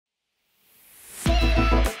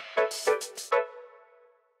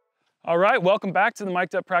All right, welcome back to the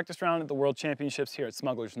mic'd up practice round at the World Championships here at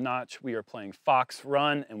Smuggler's Notch. We are playing Fox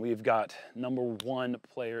Run, and we've got #1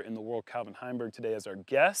 player in the world, Calvin Heimburg, today as our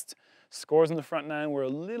guest. Scores in the front nine were a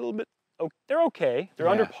little bit, they're okay. They're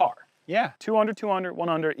under par. Yeah. 2 under, 2 under, 1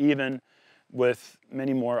 under, even, with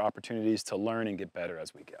many more opportunities to learn and get better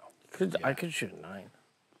as we go. I could shoot a 9.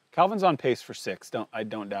 Calvin's on pace for 6. I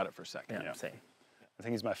don't doubt it for a second. Yeah, same. I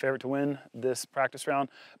think he's my favorite to win this practice round,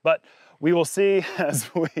 but we will see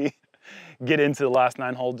as we get into the last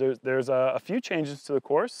 9 holes. There's a few changes to the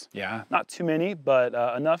course. Yeah. Not too many, but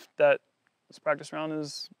enough that this practice round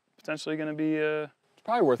is potentially going to be It's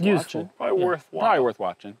probably worth useful. watching. probably worthwhile. Probably worth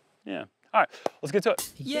watching. Yeah. All right, let's get to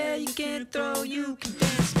it. Yeah, you can throw, you can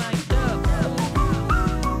dance like dove.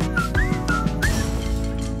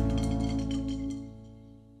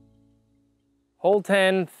 Hole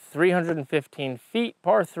 10, 315 feet,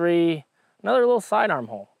 par 3. Another little sidearm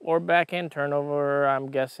hole or backhand turnover. I'm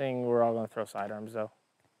guessing we're all going to throw sidearms though.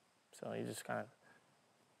 So you just kind of,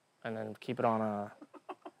 and then keep it on a.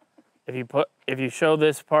 If you show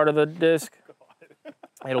this part of the disc,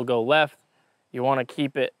 it'll go left. You want to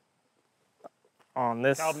keep it on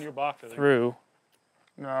this Calvin, your box, through,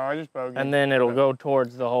 No, I just bogeyed. and then it'll go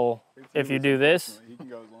towards the hole. If you do this, He can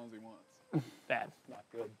go as long as he wants. bad. Not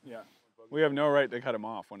good. Yeah. We have no right to cut him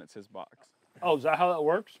off when it's his box. Oh, is that how that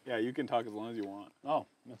works? Yeah, you can talk as long as you want. Oh,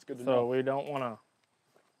 that's good to So know. we don't want to.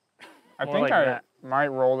 I more think like I that. might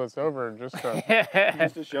roll this over just to.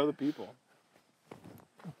 Just to show the people.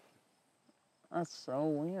 That's so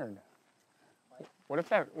weird. What if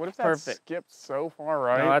that Perfect. skipped so far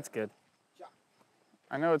right? No, that's good.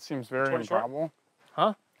 I know it seems very 20 short? improbable.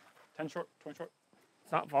 Huh? 10 short, 20 short.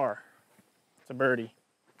 It's not far. It's a birdie.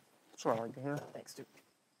 That's what I like to hear. Thanks, dude.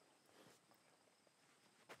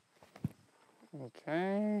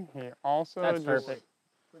 Okay. He also That's just perfect.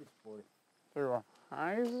 threw a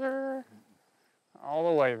hyzer all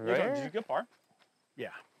the way there. Did you get par?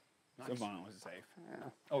 Yeah. Savant was safe. Yeah.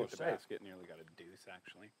 Oh, The safe. basket nearly got a deuce,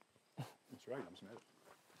 actually. That's right, I'm Smith.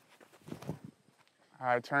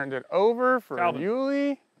 I turned it over for Calvin.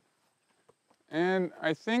 Yuli, and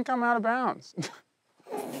I think I'm out of bounds.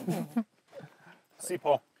 See,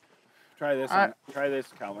 Paul. Try this. Try this,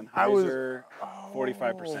 Calvin. I was- Hyzer,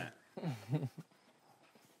 45%.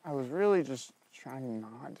 I was really just trying to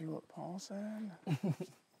not do what Paul said.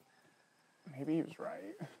 Maybe he was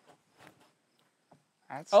right.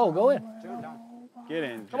 That's Oh, go in. Get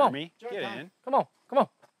in, Come on. Jeremy. Get in. Come on, come on.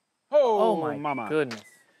 Oh, Oh my mama. goodness.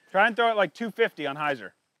 Try and throw it like 250 on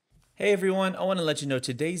Hyzer. Hey everyone, I want to let you know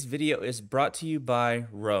today's video is brought to you by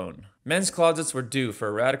Rhone. Men's closets were due for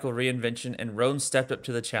a radical reinvention and Rhone stepped up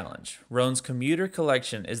to the challenge. Rhone's Commuter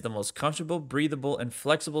Collection is the most comfortable, breathable, and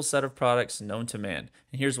flexible set of products known to man.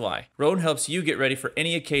 And here's why. Rhone helps you get ready for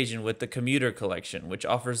any occasion with the Commuter Collection, which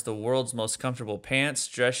offers the world's most comfortable pants,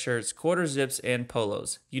 dress shirts, quarter zips, and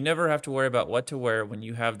polos. You never have to worry about what to wear when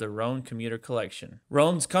you have the Rhone Commuter Collection.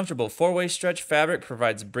 Rhone's comfortable 4-way stretch fabric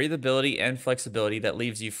provides breathability and flexibility that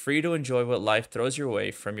leaves you free to enjoy what life throws your way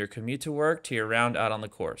from your commute to work to your round out on the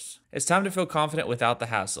course. It's time to feel confident without the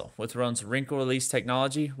hassle. With Rhone's wrinkle release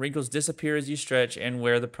technology, wrinkles disappear as you stretch and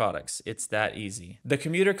wear the products. It's that easy. The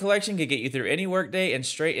Commuter Collection can get you through any workday and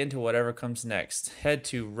straight into whatever comes next. Head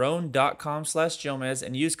to rhone.com/Jomez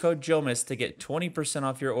and use code Jomez to get 20%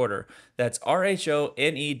 off your order. That's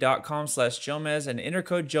RHONE.com/Jomez and enter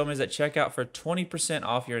code Jomez at checkout for 20%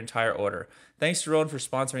 off your entire order. Thanks to Rhone for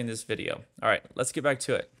sponsoring this video. All right, let's get back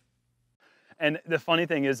to it. And the funny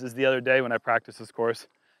thing is the other day when I practiced this course,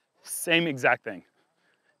 same exact thing.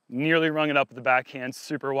 Nearly rung it up with the backhand,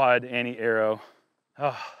 super wide anti-arrow.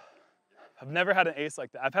 Oh, I've never had an ace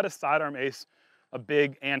like that. I've had a sidearm ace, a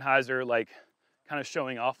big Anheuser, like kind of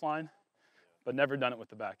showing offline, but never done it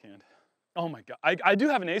with the backhand. Oh my God, I do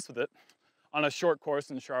have an ace with it on a short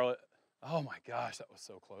course in Charlotte. Oh my gosh, that was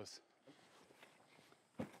so close.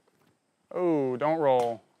 Oh, don't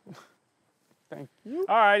roll. Thank you.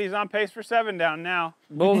 All right, he's on pace for 7 down now.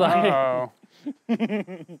 Bullseye. Uh-oh.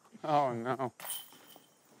 Oh, no.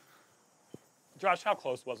 Josh, how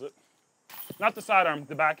close was it? Not the sidearm,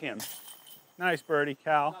 the backhand. Nice birdie,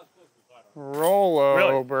 Cal. Rolo,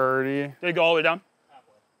 Really? birdie. Did it go all the way down?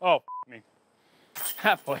 Oh, me.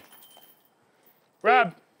 Halfway.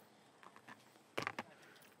 Grab.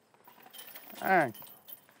 Dang.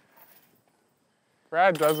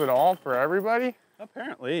 Brad does it all for everybody?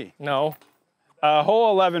 Apparently. No. Hole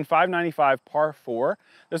 11, 595, par 4.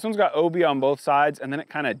 This one's got OB on both sides, and then it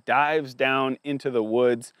kind of dives down into the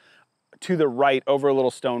woods to the right over a little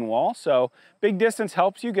stone wall. So big distance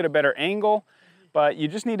helps you get a better angle, but you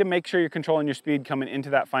just need to make sure you're controlling your speed coming into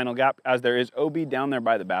that final gap, as there is OB down there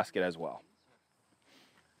by the basket as well.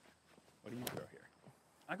 What do you throw here?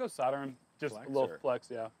 I go sidearm, just Flex a little or- flex,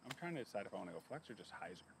 yeah. I'm trying to decide if I want to go flex or just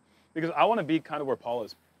hyzer. Because I want to be kind of where Paul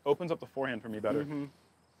is. Opens up the forehand for me better.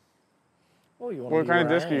 Oh, you want What kind of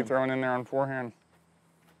disc are you throwing in there on forehand?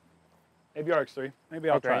 Maybe RX3. Maybe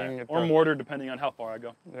I'll Okay, try you can it. get Or the- mortar, depending on how far I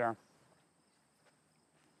go. Yeah.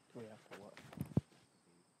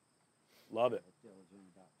 Love it.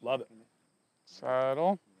 Love it.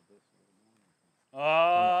 Saddle.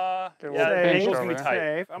 Yeah, Get a the little angle's pinched gonna over be there. tight.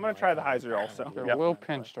 Safe. I'm going to try the hyzer also. Get Yep. a little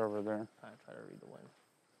pinched over there. Try to read the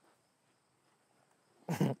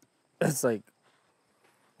wind. It's like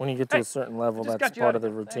when you get to a certain level, just that's got you part out of the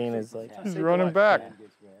of routine. Is like He's running back.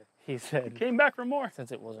 he said, Came back for more.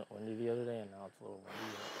 since it wasn't windy the other day and now it's a little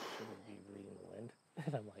windy, should we be reading the wind?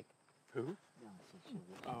 And I'm like, Who?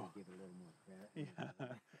 Oh. Yeah.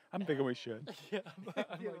 I'm thinking we should. I'm like,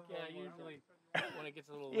 yeah, usually when it gets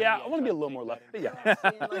a little Yeah, windy, I want to be a try little take more left.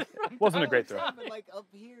 that But yeah, wasn't a great throw. Like up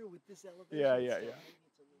here with this elevation. Yeah, yeah, yeah.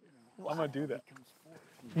 I'm going to do that.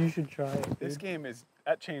 You should try it. This game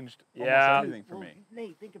that changed Yeah. almost everything for me.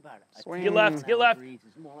 Nate, think about it. Swing. Get left, get left.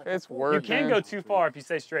 It's You working. can't go too far if you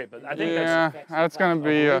stay straight, but I think Yeah, that's gonna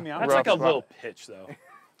be a believe me, I'm that's rough like a spot. little pitch, though.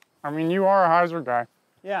 I mean, you are a hyzer guy.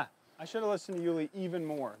 Yeah. I should have listened to Uli even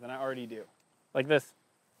more than I already do. Like this.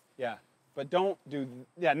 Yeah. But don't do,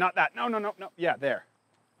 not that. No. Yeah, there.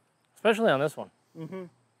 Especially on this one. All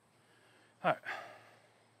right.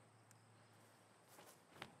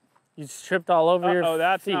 You just tripped all over your Oh,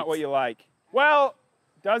 that's feet. not what you like. Well,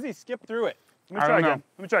 does he skip through it? Let me I try don't know. again.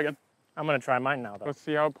 Let me try again. I'm going to try mine now, though. Let's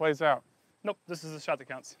see how it plays out. Nope, this is the shot that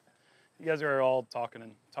counts. You guys are all talking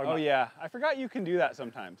Oh, about. yeah. I forgot you can do that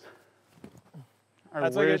sometimes. I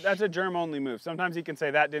That's wish that's a Jerm only move. Sometimes he can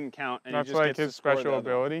say that didn't count, and that's he just like gets his to score the special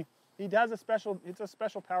other one. ability. He does it's a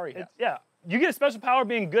special power he has. Yeah, you get a special power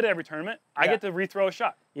being good at every tournament. I Yeah. get to rethrow a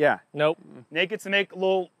shot. Yeah. Nope. Nate gets to make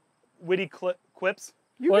little witty quips.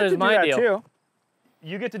 You What get is to do my that deal? too.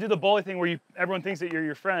 You get to do the bully thing where everyone thinks that you're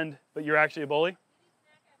your friend, but you're actually a bully.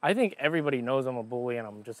 I think everybody knows I'm a bully and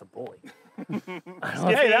I'm just a bully.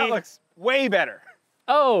 Hey, that looks way better.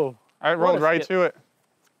 Oh, I rolled a right skip. to it.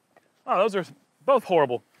 Oh, those are both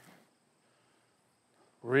horrible.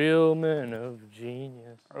 real men of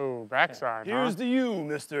genius. Oh, backside. Here's huh? to you,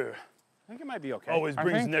 mister. I think it might be okay. Always I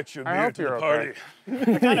brings think- an extra I beer hope to the you're party.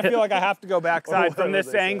 okay. I kind of feel like I have to go backside from whatever this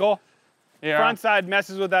they say. angle. Yeah. Front side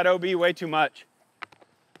messes with that OB way too much.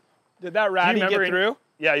 Did that ratty get remember through?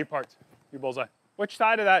 Yeah, you parked. Your bullseye. Which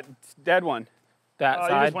side of that dead one? That You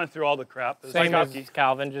side, just went through all the crap. It was same like as hockey.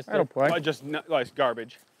 Calvin just That'll did. play. Just like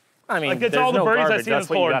garbage. I mean, Like, it's there's all the no birdies I've garbage. seen That's this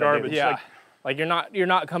what hole you are gotta do. garbage. Yeah. Like, Like you're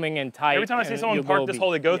not coming in tight. every time I see and someone you'll park go this be-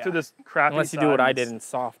 hole, they go yeah. through this crappy Unless you do what side I and did and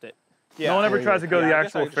soft it. Yeah. No one ever tries to go Yeah, the I guess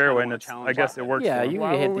actual I just fairway, kinda and wanna I guess it challenge works. Yeah, for them. you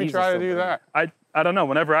Why can hit would we these. try to and do still that? I don't know.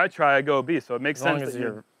 Whenever I try, I go B, so it makes As long sense as that you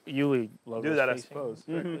your Uli logo. do that, I suppose.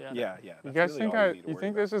 Yeah. You that's guys really think all need to you worry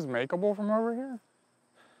think about. this is makeable from over here?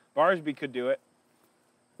 Barsby could do it.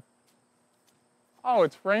 Oh,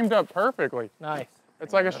 it's framed up perfectly. Nice.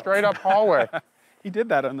 It's like a straight up hallway. He did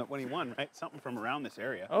that when he won, right? Something from around this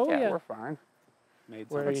area. Oh yeah. We're fine. Made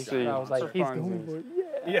Where some he, see. I was like, For he's funsies. going for it.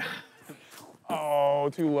 Yeah. Oh,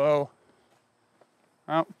 too low.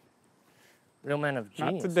 Oh, Real men of not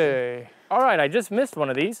genius. today. All right, I just missed one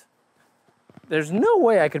of these. There's no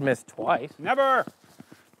way I could miss twice, Never.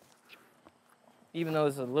 even though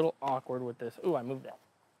it's a little awkward with this. Ooh, I moved that.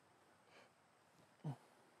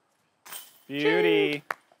 Beauty.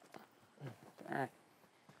 Dang.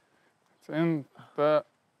 It's in the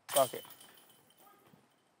bucket.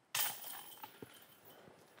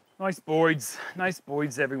 Nice boards. Nice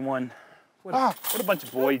boards, everyone. What a bunch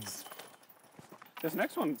of boards. This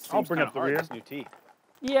next one seems I'll bring kinda up the hard, rear. this new tee.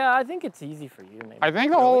 Yeah, I think it's easy for you, maybe. I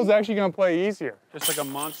think the hole is actually going to play easier. Just like a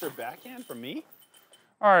monster backhand from me.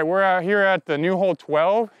 All right, we're out here at the new hole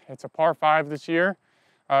 12. It's a par 5 this year.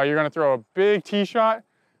 You're going to throw a big tee shot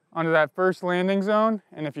onto that first landing zone,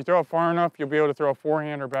 and if you throw it far enough, you'll be able to throw a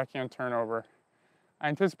forehand or backhand turnover. I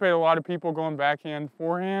anticipate a lot of people going backhand,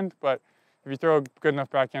 forehand, but if you throw a good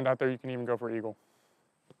enough backhand out there, you can even go for eagle.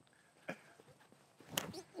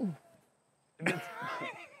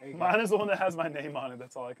 Mine is the one that has my name on it.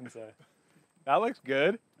 That's all I can say. That looks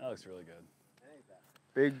good. That looks really good.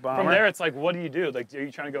 Big bomber. From there, it's like, what do you do? Like, are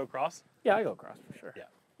you trying to go across? Yeah, I go across for sure. Yeah.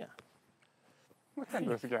 Look at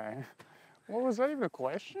this guy. What was that even a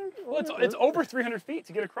question? Well, it's over 300 feet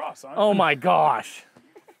to get across. Huh? Oh my gosh.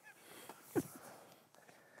 15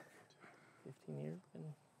 years.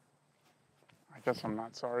 I guess I'm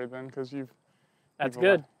not sorry then, because you've... That's You've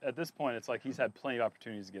good. At this point, it's like he's had plenty of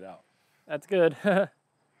opportunities to get out. That's good.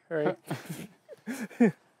 Hurry.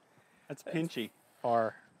 That's pinchy.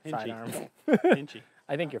 Or Pinchy. sidearm. Pinchy.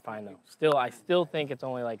 I think you're fine though. Still, I still think it's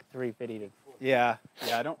only like 350 to. Yeah.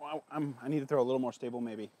 I need to throw a little more stable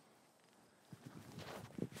maybe.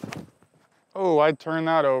 Oh, I'd turn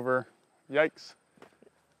that over. Yikes.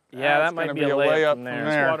 Yeah, That's that might gonna be a layup from from there.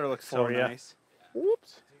 This there. water looks so For ya. nice.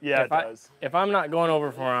 Whoops. Yeah, if it does. If I'm not going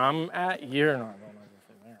over from where I'm at, you're not going over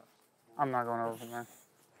from there. I'm not going over from there.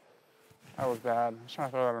 That was bad. I was trying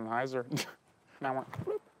to throw that on hyzer. Now I went,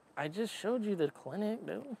 bloop. I just showed you the clinic,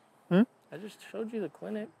 dude. Hmm? I just showed you the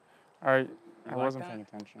clinic. All right, I like wasn't that? paying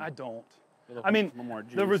attention. I don't. Little- I mean, little more the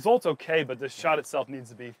juice. result's okay, but the shot itself needs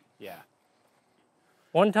to be. Yeah.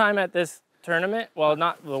 One time at this tournament, well,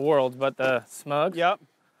 not the Worlds, but the Smugs. Yep.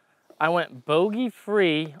 I went bogey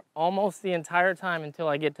free almost the entire time until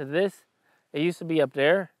I get to this. It used to be up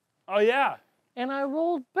there, Oh yeah, and I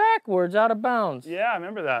rolled backwards out of bounds. yeah, I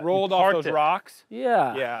remember that. You Rolled off parked those it. rocks.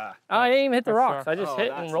 Yeah. Yeah. I didn't even hit the That rocks. sucks. I just Oh, hit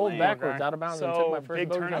that's and rolled lame. backwards Okay. out of bounds and took my So first big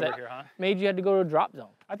bogey turnover that here, huh? made you had to go to a drop zone.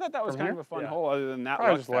 I thought that was From kind here? of a fun Yeah. hole other than that.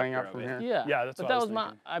 Probably luck just laying factor up from of it. here. Yeah. Yeah, that's but what that I was was my.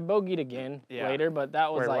 thinking. I bogeyed again Yeah. later, but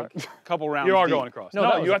that was Wait, like. what? Couple rounds You are deep. going across. No,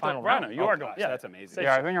 that was you the have to. final Rhino, round. you Oh, are gosh, going. Yeah, that's amazing.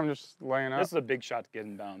 Yeah, I think I'm just laying up. this is a big shot to get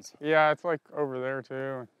in bounds. Yeah, it's like over there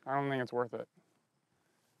too. I don't think it's worth it.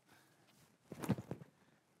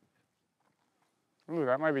 Ooh,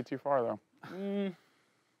 that might be too far though.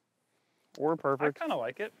 Or I perfect. kind of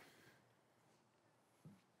like it.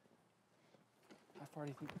 How far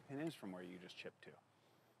do you think the pin is from where you just chipped to?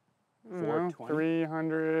 No, 420?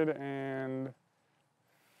 300 and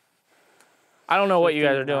I don't know what you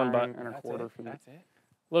guys are doing, but 59 and a quarter feet. That's it?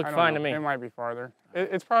 looked I don't fine know. to me. It might be farther.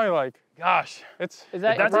 It's probably like Gosh, it's. Is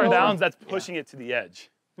that if that's your in hole? bounds, that's pushing it to the edge.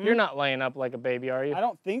 You're not laying up like a baby, are you? I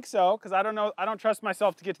don't think so, because I don't know. I don't trust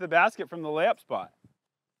myself to get to the basket from the layup spot.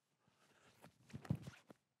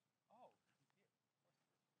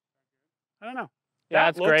 I don't know. Yeah, That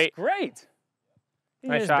that's looks great. great. You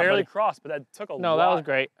Nice just shot, barely buddy. crossed, but that took a lot. No, that was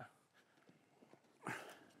great.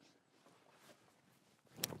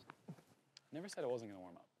 Never said it wasn't gonna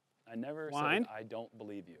warm up. I never Wind. said I don't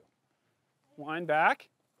believe you. Wind back.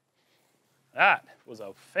 That was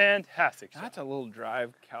a fantastic shot. That's a little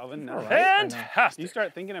drive, Calvin. No, right? Fantastic. You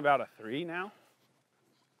start thinking about a 3 now?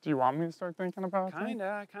 Do you want me to start thinking about it?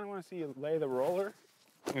 Kinda. I kind of want to see you lay the roller.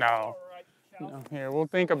 No. No. Here, we'll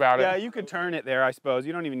think about Yeah, it. you could turn it there, I suppose.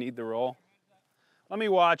 You don't even need the roll. Let me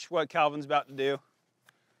watch what Calvin's about to do.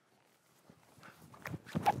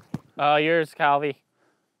 Yours, Calvi.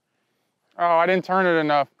 Oh, I didn't turn it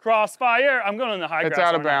enough. Crossfire. I'm going in the high It's grass,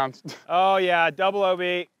 out of aren't I? bounds. Oh, yeah, double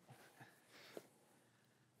OB.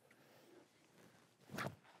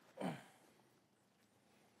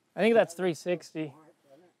 I think that's 360.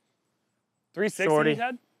 360 Shorty. you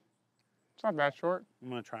had? It's not that short. I'm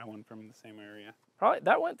going to try one from the same area. Probably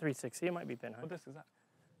that went 360. It might be pin high. What disc is that?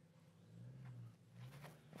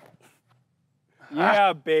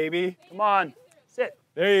 Yeah, baby. Come on. Sit.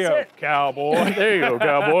 There you Sit. go, cowboy. There you go,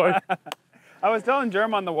 cowboy. I was telling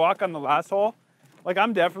Jerm on the walk on the last hole, like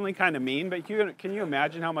I'm definitely kind of mean, but can you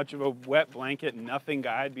imagine how much of a wet blanket, nothing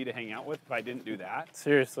guy I'd be to hang out with if I didn't do that?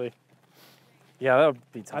 Seriously. Yeah, that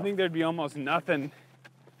would be tough. I think there'd be almost nothing.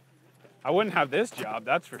 I wouldn't have this job,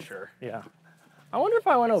 that's for sure. Yeah. I wonder if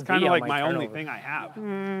I went OB It's kind of on like my only turnover. thing I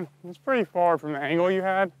have. It's pretty far from the angle you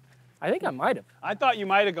had. I think I might have. I thought you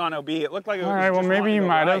might have gone OB. It looked like it was All right, well, just maybe wanting you to go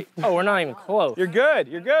might have. right. Oh, we're not even close. You're good.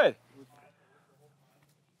 You're good.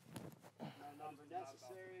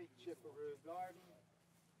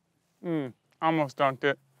 Almost dunked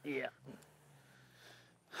it. Yeah.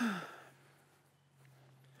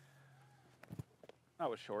 That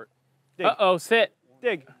was short. Dig. Uh-oh, sit.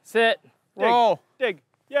 Dig. Sit. Dig. Roll. Dig.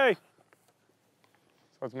 Yay.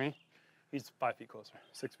 So it's me. He's 5 feet closer,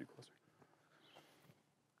 6 feet closer.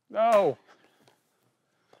 No.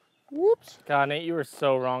 Whoops. God, Nate, you were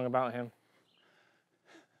so wrong about him.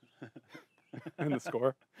 And the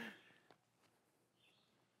score.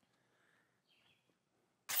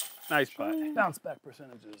 Nice putt. Bounce back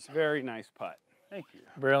percentages. Very nice putt. Thank you.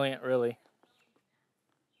 Brilliant, really.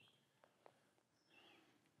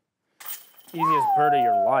 Easiest bird of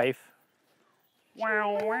your life.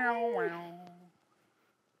 Wow, wow, wow.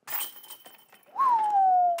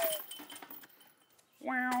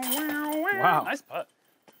 Wow, wow, wow. Wow. Nice putt.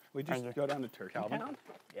 We just Thank you. go down to turkey Calvin? town?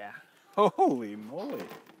 Yeah. Holy moly.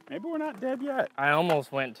 Maybe we're not dead yet. I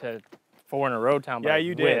almost went to 4 in a row town, but Yeah, I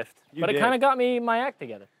you did. whiffed. You but did. it kind of got me my act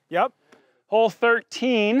together. Yep. Hole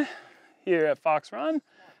 13 here at Fox Run.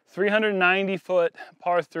 390-foot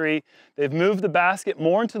par 3. They've moved the basket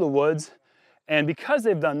more into the woods, and because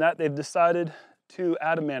they've done that, they've decided to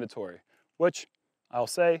add a mandatory, which I'll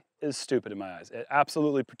say is stupid in my eyes. It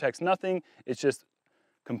absolutely protects nothing. It's just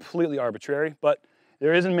completely arbitrary, but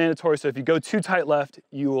There isn't mandatory, so if you go too tight left,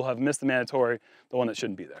 you will have missed the mandatory, the one that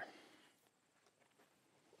shouldn't be there.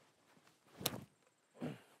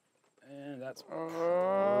 And that's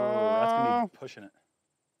gonna be pushing it.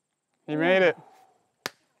 He made it.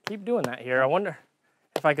 Keep doing that here. I wonder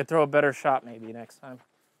if I could throw a better shot maybe next time.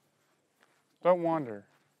 Don't wander.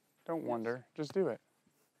 Don't wonder. Just do it.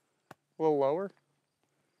 A little lower.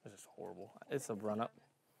 This is horrible. It's a run up.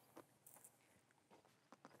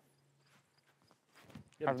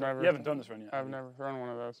 You haven't done this run yet. I've never thrown one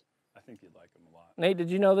of those. I think you'd like them a lot. Nate, did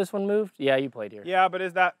you know this one moved? Yeah, you played here. Yeah, but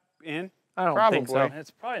is that in? I don't think so. Probably.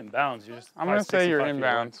 It's probably in bounds. You're just I'm going to say you're 65 feet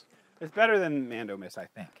away. inbounds. It's better than Mando miss, I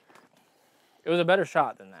think. It was a better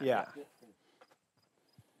shot than that. Yeah.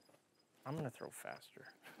 I'm going to throw faster.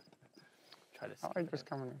 Try to I like just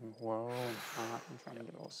coming in low and hot and trying to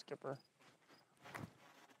get a little skipper.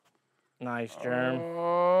 Nice, Jerm.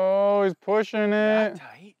 Oh, he's pushing it.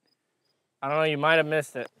 Tight. I don't know, you might have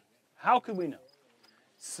missed it. How could we know?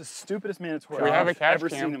 It's the stupidest mandatory Do we have a I've catch ever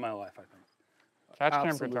cam? seen in my life, I think. Catch cam could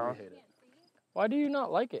Absolutely tell. hate it. Why do you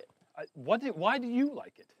not like it? Why do you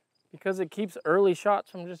like it? Because it keeps early shots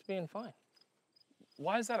from just being fine.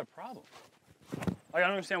 Why is that a problem? Like, I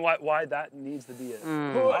don't understand why that needs to be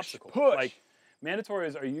an obstacle. push. Like,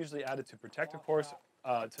 mandatories are usually added to protect a course,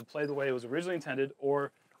 to play the way it was originally intended,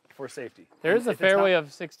 or for safety. There is a If it's fairway not-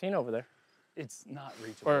 of 16 over there, It's not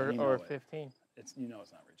reachable. or, you know or it. 15. It's not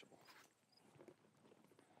reachable.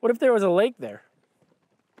 What if there was a lake there?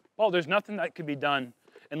 Well, there's nothing that could be done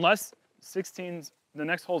unless 16's, the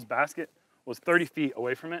next hole's basket was 30 feet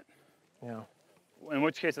away from it, Yeah. in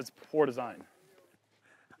which case it's poor design.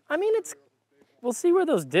 I mean, we'll see where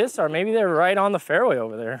those discs are. Maybe they're right on the fairway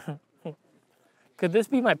over there. Could this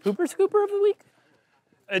be my pooper scooper of the week?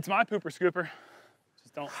 It's my pooper scooper.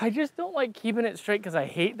 I just don't like keeping it straight because I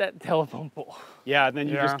hate that telephone pole. Yeah, and then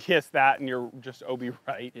you Yeah. just kiss that and you're just OB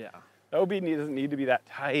right. Yeah. The OB doesn't need to be that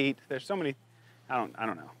tight. There's so many, I don't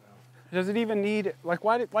know. Does it even need, like,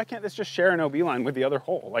 why can't this just share an OB line with the other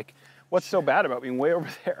hole? Like, what's so bad about being way over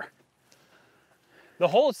there? The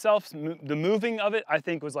hole itself, the moving of it, I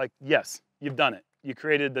think was like, yes, you've done it. You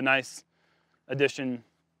created the nice addition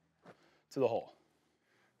to the hole.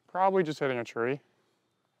 Probably just hitting a tree.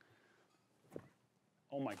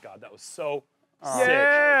 Oh my God, that was so sick.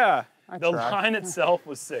 Yeah. The line itself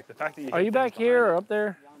was sick. The fact that you Are hit you things back here or behind up there?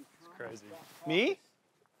 it is crazy. Me?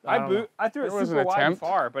 I I don't know. threw it There was super an wide and attempt.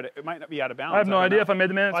 far, but it might not be out of bounds. I have no don't idea know. if I made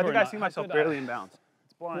the mandatory. I think or I not. see myself How could barely I? in bounds.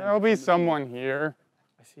 It's blind. There'll be someone here.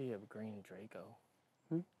 I see a green Draco.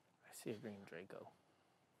 I see a green Draco.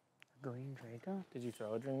 Green Draco? Did you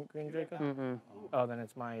throw a green Draco? Mm-mm. Oh, then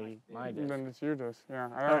it's my disc. Then it's your disc. Yeah,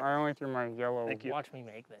 Alright. I only threw my yellow, Thank you. Watch me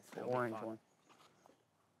make this. It'll be orange fun. one.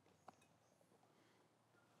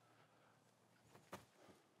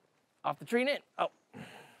 Off the tree and in. Oh,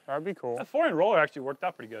 That'd be cool. That forehand roller actually worked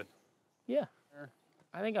out pretty good. yeah.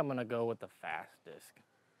 I think I'm going to go with the fast disc.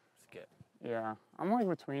 Skip. Yeah, I'm like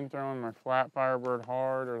between throwing my flat Firebird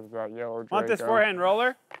hard or that yellow Draco. Want this forehand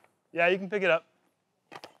roller? Yeah, you can pick it up.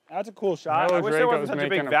 That's a cool shot. Yellow I wish there Draco's wasn't such a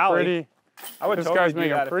making big valley. Pretty, I would this totally guy's do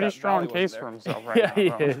making that a if pretty that strong valley case wasn't for there. himself right Yeah, now. he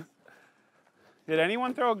though. is. Did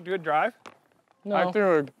anyone throw a good drive? No. I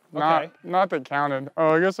threw a not that counted.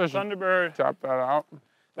 Oh, I guess I should Thunderbird. tap that out.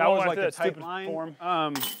 That Oh, was I like threw a that tight stupid line form.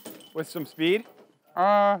 with some speed.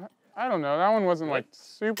 I don't know. That one wasn't like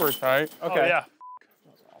super tight. Oh, Okay. yeah.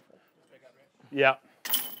 Yeah.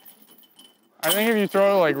 I think if you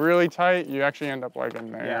throw it like really tight, you actually end up like in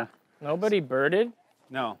there. Yeah. Nobody birded?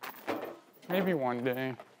 No. Maybe one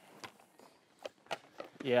day.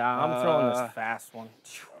 Yeah, I'm throwing this fast one.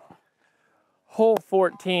 Hole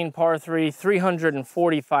 14, par 3,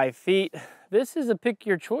 345 feet. This is a pick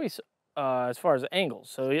your choice as far as angles.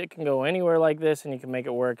 So it can go anywhere like this and you can make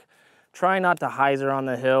it work. Try not to hyzer on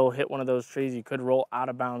the hill, hit one of those trees. You could roll out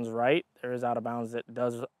of bounds right. There is out of bounds that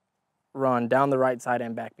does run down the right side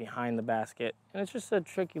and back behind the basket. And it's just a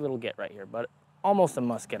tricky little get right here, but almost a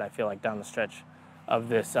must get, I feel like, down the stretch of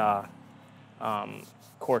this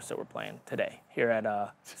course that we're playing today here at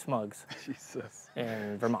Smugs Jesus.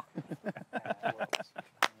 in Vermont.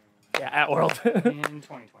 Yeah, at World. In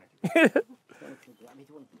 2020.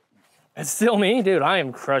 It's still me, dude. I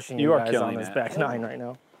am crushing you, You are guys killing on this it. back nine right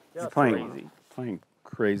now. You're Crazy. playing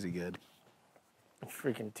crazy good.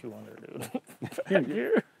 Freaking 200, dude. Back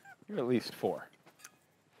here. You're at least 4.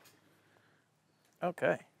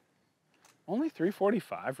 Okay. Only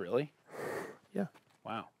 345, really? Yeah.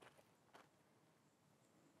 Wow.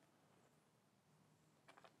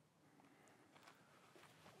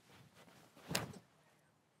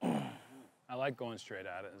 I like going straight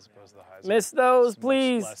at it as opposed to the highs. Miss those, It's much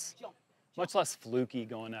please. less Much less fluky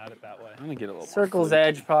going at it that way. I'm gonna get a little Circle's more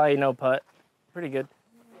edge, probably no putt. Pretty good.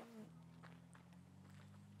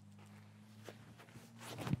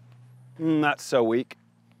 That's so weak.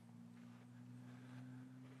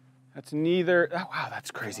 That's neither. Oh, wow,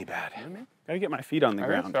 that's crazy bad. Gotta get my feet on the I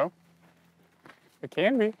ground. think so. It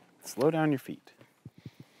can be. Slow down your feet.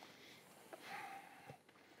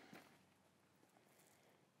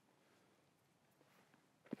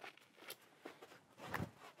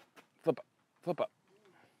 Flip up, flip up.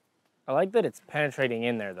 I like that it's penetrating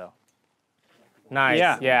in there though. Nice.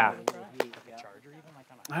 Yeah. Yeah.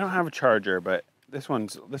 I don't have a charger, but this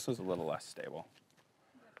one's a little less stable.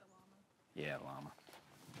 Yeah, llama.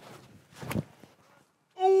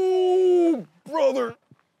 Oh, brother.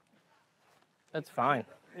 That's fine.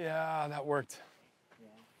 Yeah, that worked.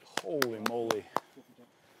 Holy moly.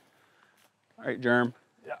 All right, Jerm.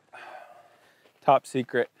 Yeah. Top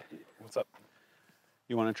secret. What's up?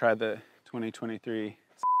 You want to try the 2023?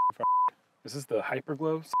 Is this the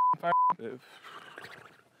Hyperglow fire?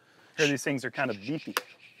 Here, these things are kind of beefy.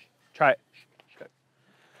 Try it. Okay.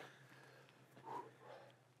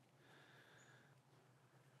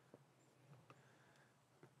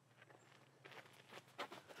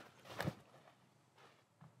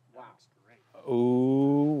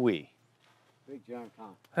 Ooh wee.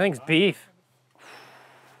 I think it's beef.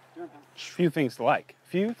 Few things to like.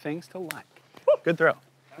 Few things to like. Good throw.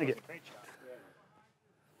 Thank you.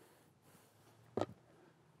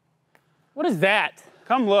 What is that?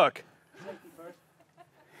 Come look.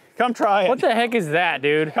 Come try it. What the heck is that,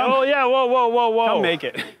 dude? Oh yeah, whoa, whoa, whoa, whoa. Come make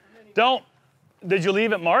it. Don't. Did you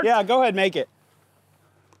leave it marked? Yeah, go ahead, make it.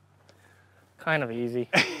 Kind of easy.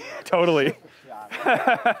 Totally.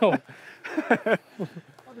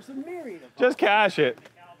 Just cash it.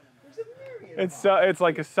 It's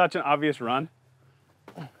like such an obvious run.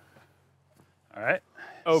 All right.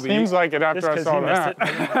 Obi. Seems like it Just after I 'cause saw he missed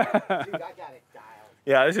that. it.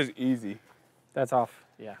 Yeah, this is easy. That's off.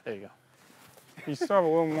 Yeah, there you go. You still have a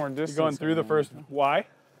little more distance. You're going through the in first Y.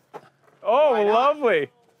 Oh, lovely.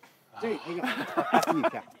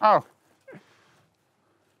 Oh.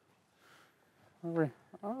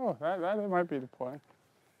 Oh, that might be the play.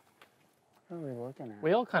 What are we looking at?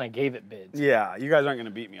 We all kind of gave it bids. Yeah, you guys aren't going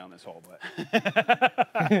to beat me on this hole, but you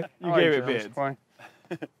I gave like it Jerm's bids. play.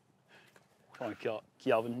 Come on,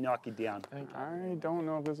 Kelvin, knock you down. I don't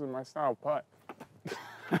know if this is my style putt.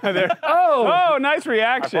 Oh, nice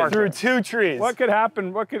reaction. parked Through it. 2 trees. What could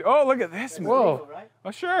happen? What could? Oh, look at this. Whoa.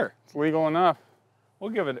 Oh, sure. It's legal enough.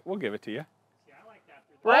 We'll give it to you.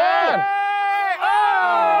 Brad!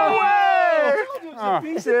 Oh,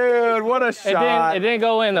 dude, what a It shot. didn't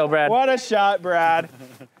go in though, Brad. What a shot, Brad.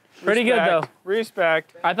 Pretty good though.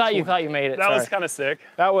 Respect. I thought you made it. That Sorry. was kind of sick.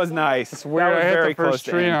 That was nice. It's weird. That was I hit very the first close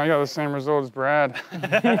to tree and aim. I got the same result as Brad.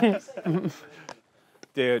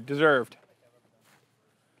 Dude, deserved.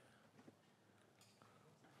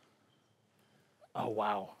 Oh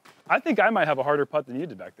wow. I think I might have a harder putt than you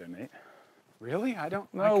did back there, Nate. Really? I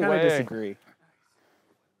don't. No I kind way. of disagree.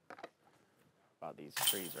 About these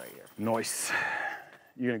trees right here. Nice.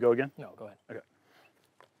 You gonna go again? No, go ahead. Okay.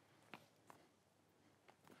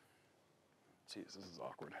 Jeez, this is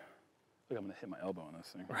awkward. I think I'm gonna hit my elbow on this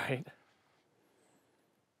thing. Right.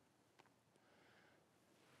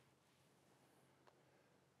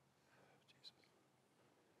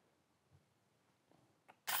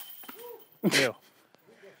 Ew.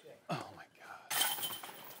 Oh my god.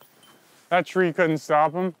 That tree couldn't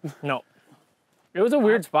stop him. No. It was a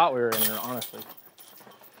weird spot we were in, honestly.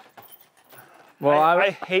 Well, I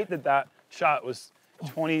hate that that shot was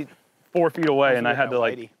 24 feet away and I had to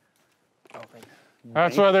like.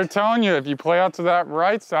 That's why they're telling you, if you play out to that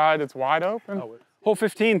right side, it's wide open. Hole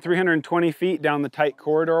 15, 320 feet down the tight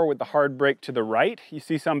corridor with the hard break to the right. You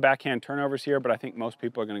see some backhand turnovers here, but I think most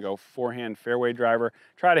people are going to go forehand fairway driver.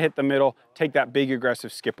 Try to hit the middle, take that big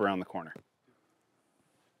aggressive skip around the corner.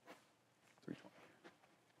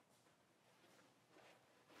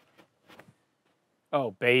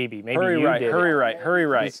 oh baby, maybe Hurry you right, did hurry it. right, hurry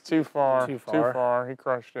right. It's too far. Too Too far. far. He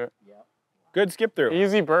crushed it. Good skip through.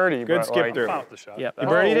 Easy birdie, Good but skip like, through. Foul the shot. Yep. You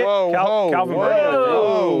birdied it? Whoa, Calvin whoa, birdied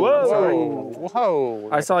it. whoa, whoa.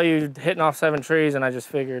 I saw you hitting off 7 trees, and I just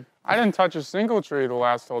figured. I didn't touch a single tree the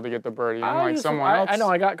last hole to get the birdie. Unlike someone else. I know.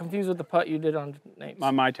 I got confused with the putt you did on Nate's.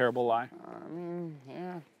 My terrible lie.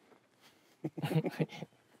 Yeah.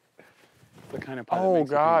 The kind of putt that Oh, makes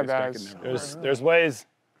you God, think that it's is- back in there. There's ways.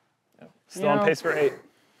 Still on know- pace for 8.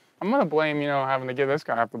 I'm gonna blame, having to give this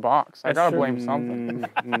guy off the box. I That's gotta true. blame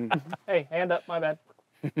something. Hey, hand up. My bad.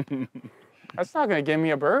 That's not gonna give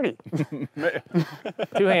me a birdie. 2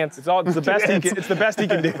 hands. It's the best he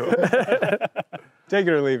can do. Take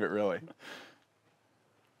it or leave it, really.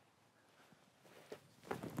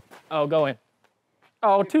 Oh, go in.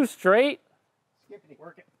 Oh, too straight.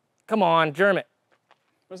 Work it. Come on, Jerm it.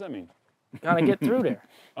 What does that mean? Gotta get through there.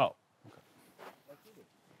 Oh, okay.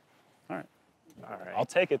 All right. All right. I'll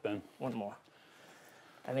take it then. One more.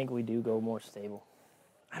 I think we do go more stable.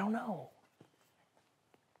 I don't know.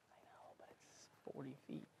 I know, but it's 40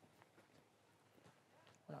 feet.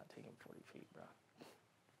 We're not taking 40 feet, bro.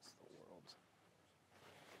 It's the world's.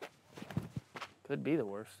 Could be the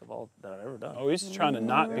worst of all that I've ever done. Oh, he's just trying to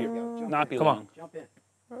not be Come on. long. Jump in.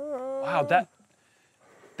 Wow,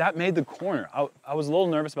 that made the corner. I was a little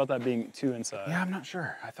nervous about that being too inside. Yeah, I'm not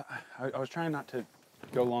sure. I was trying not to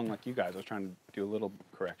go long like you guys. I was trying to do a little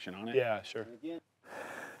correction on it. Yeah, sure.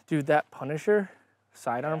 Dude, that Punisher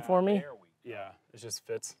sidearm for me, Yeah, it just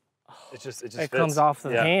fits. It just it fits. comes off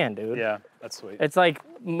the Yeah. hand, dude. Yeah, that's sweet. It's like,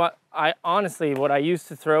 I honestly, what I used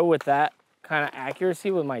to throw with that kind of accuracy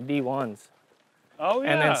with my D1s. Oh,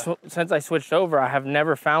 yeah. And then since I switched over, I have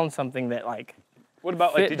never found something that like, What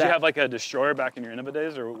about, like, fit did that. you have like a destroyer back in your Innova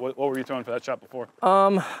days, or what were you throwing for that shot before?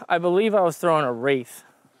 I believe I was throwing a Wraith.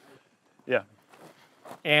 Yeah.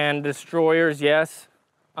 And destroyers, yes.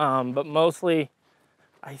 But mostly,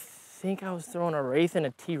 I think I was throwing a Wraith and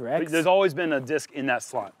a T-Rex. There's always been a disc in that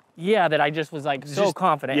slot. Yeah, that I just was like so Just-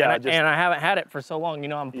 confident. yeah, and I haven't had it for so long. You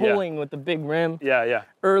know, I'm Yeah. pulling with the big rim, Yeah, yeah.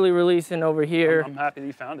 early releasing over here, I'm happy that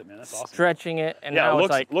you found it, man. That's awesome. stretching it, and Yeah, now it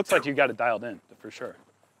it's like, looks like you got it dialed in, for sure.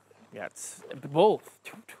 yeah, it's both.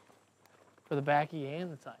 For the backy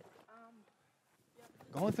and the side.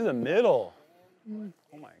 Going through the middle.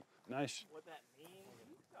 Oh my, nice.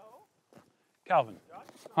 Calvin.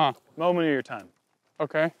 Huh. Moment of your time.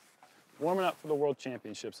 Okay. Warming up for the World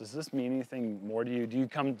Championships. Does this mean anything more to you? Do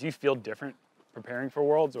you feel different preparing for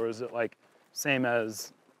Worlds, or is it like same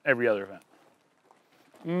as every other event?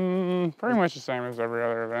 Pretty much the same as every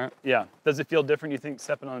other event. Yeah. Does it feel different, you think,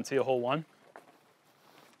 stepping on to hole one?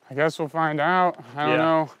 I guess we'll find out. I don't Yeah.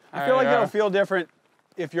 know. I feel like it'll feel different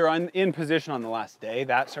if you're in position on the last day.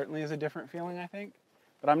 That certainly is a different feeling, I think.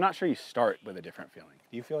 But I'm not sure you start with a different feeling.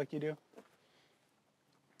 Do you feel like you do?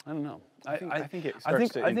 I don't know. I think it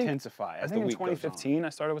starts to intensify I as the think in week goes on. 2015 I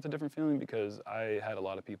started with a different feeling because I had a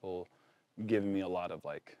lot of people giving me a lot of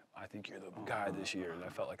like, I think you're the guy this year. And I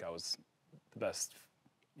felt like I was the best.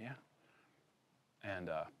 Yeah. And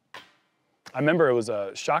I remember it was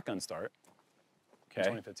a shotgun start in Okay.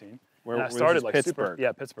 2015. Where and I was started this, like Pittsburgh?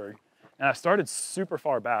 Pittsburgh. And I started super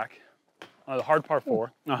far back on the hard par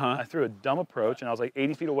 4. Uh-huh. I threw a dumb approach and I was like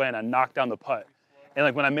 80 feet away and I knocked down the putt. And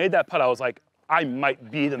like when I made that putt, I was like, I might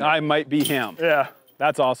be the man. I might be him. Yeah.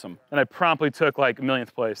 That's awesome. And I promptly took like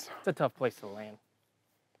millionth place. It's a tough place to land.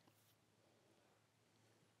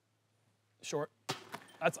 Short.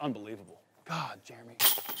 That's unbelievable. God, Jeremy.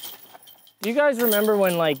 Do you guys remember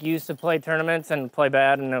when like you used to play tournaments and play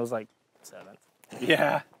bad and it was like 7th?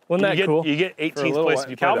 Yeah. Wasn't that cool? You get For a 18th little place while. if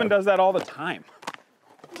you play Calvin that. does that all the time.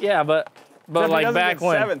 Yeah, but Except he like doesn't back get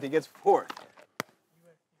when. 7th, he gets 4th.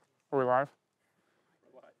 Are we live?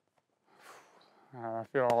 I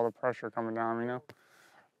feel all the pressure coming down, you know?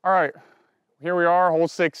 All right, here we are, hole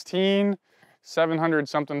 16, 700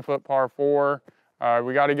 something foot par 4.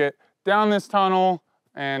 We got to get down this tunnel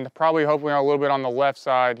and probably hopefully a little bit on the left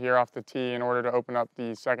side here off the tee in order to open up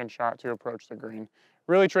the second shot to approach the green.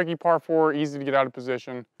 Really tricky par 4, easy to get out of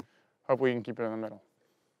position. Hopefully we can keep it in the middle.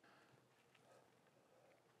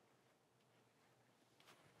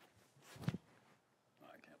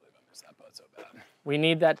 I can't believe I missed that putt so bad. We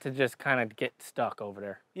need that to just kind of get stuck over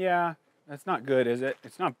there. Yeah, that's not good, is it?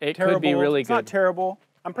 It's not It terrible. could be really it's not good. terrible.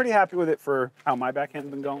 I'm pretty happy with it for how my backhand's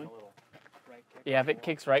been going. Yeah, if it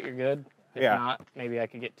kicks right, you're good. If Yeah. not, maybe I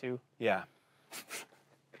could get 2. Yeah.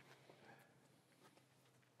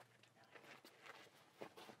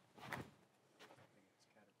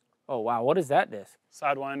 Oh wow, what is that disc?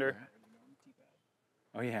 Sidewinder.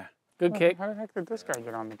 Oh, yeah. Good kick. How the heck did this guy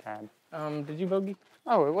get on the pad? Did you bogey?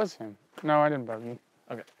 Oh, it was him. No, I didn't buggy.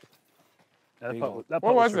 Okay. That you putt, go. that What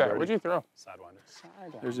putt was for that? birdie. What'd you throw?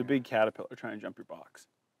 Sidewinder. There's a big caterpillar trying to jump your box.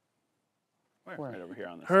 Where? Right over here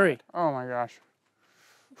on this Hurry. side. Oh my gosh.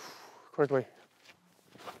 Quickly.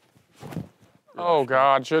 Oh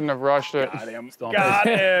God, shouldn't have rushed it. Got him. Still on Got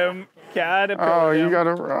pace. him. Caterpillar. Oh, you him.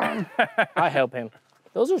 gotta run. I help him.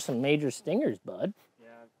 Those are some major stingers, bud. Yeah,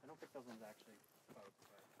 I don't think those ones actually poked,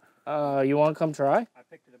 but You want to come try? I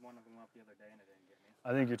picked one of them up the other day and it didn't get me.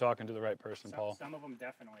 I think you're talking to the right person, Paul. Some of them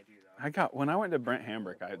definitely do though. I got, when I went to Brent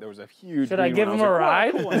Heimburg, there was a huge Should I green give one. him a was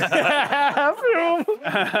ride? like, "Wow, cool."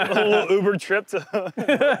 A little Uber trip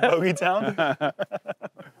to Bogey Town.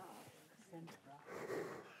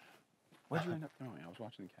 What'd you end up throwing? I was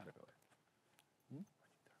watching the caterpillar.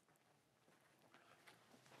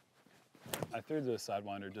 I threw the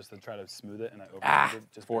sidewinder just to try to smooth it, and I overhanded it.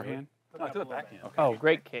 Just Forehand? No, I threw the backhand. Okay. Oh,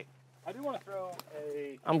 great kick. I do want to throw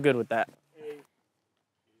a. I'm good with that.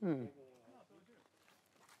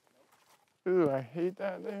 Ooh, I hate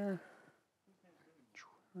that there.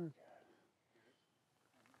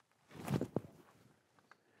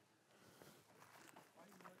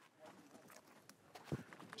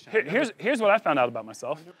 Here's what I found out about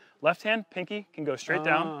myself. Left hand, pinky, can go straight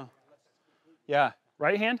down. Yeah.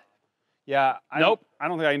 Right hand? Yeah. Nope. I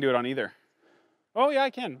don't think I can do it on either. Oh, yeah, I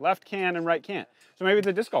can. Left can and right can't. So maybe it's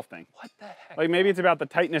a disc golf thing. What the heck? Like maybe it's about the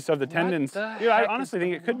tightness of the tendons. the Dude, I heck honestly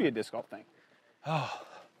think it could be a disc golf thing.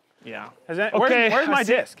 Yeah. Where's my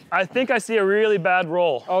disc? I think I see a really bad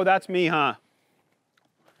roll. Oh, that's miha.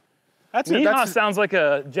 Miha sounds like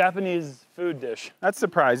a Japanese food dish. That's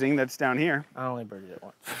surprising. That's down here. I only birdied it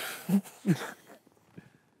once.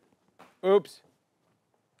 Oops.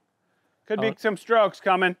 Could be some strokes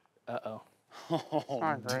coming. Uh-oh.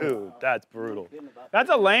 Oh, dude, that's brutal. That's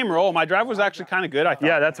a lame roll. My drive was actually kind of good, I thought.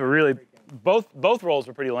 Yeah, that's a really, both rolls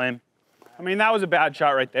were pretty lame. I mean, that was a bad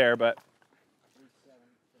shot right there, but.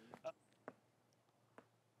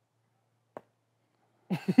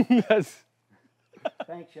 Yes.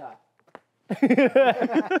 Thanks, shot.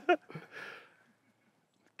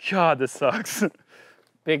 God, this sucks.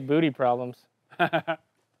 Big booty problems.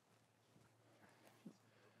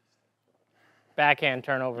 Backhand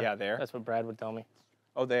turnover. Yeah, there. That's what Brad would tell me.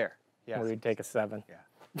 Oh, there. Yeah. Where he'd take a 7. Yeah.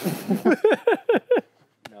 No,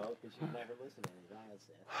 because you never listen to anything I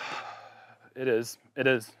said. It is. It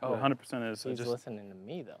is. Oh. 100% is. He's listening to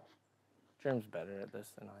me, though. Jerm's better at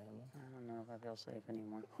this than I am. I don't know if I feel safe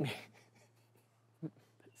anymore. I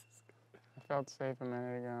felt safe a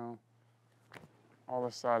minute ago. All of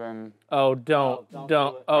a sudden. Oh, don't. do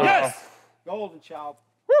it. Oh, Yes! Golden child.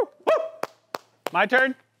 My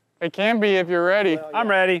turn? It can be if you're ready. Well, I'm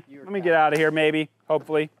yeah, ready. you're Let me down. get out of here, maybe.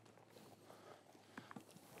 Hopefully.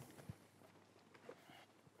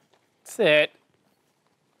 Sit.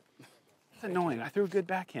 It's annoying. I threw a good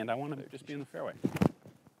backhand. I want to just be in the fairway.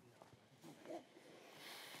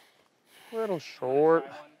 A little short.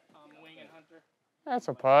 That's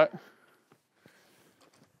a putt.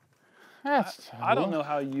 That's I don't know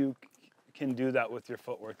how you can do that with your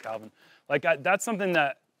footwork, Calvin. Like, that's something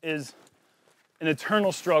that is an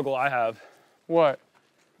eternal struggle I have. What?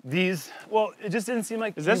 Well, it just didn't seem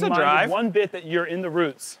like Is this you a minded drive? one bit that you're in the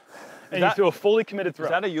roots and that- you feel a fully committed throw.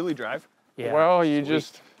 Is that a Uli drive? Yeah. Well, you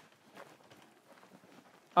just.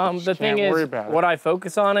 The thing can't worry is, about it. what I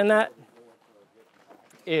focus on in that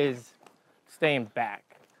is staying back.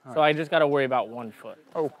 So I just got to worry about one foot.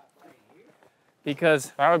 Oh,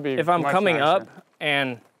 Because that would be. if I'm much coming nicer. up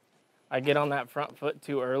and I get on that front foot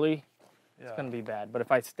too early, it's going to be bad. But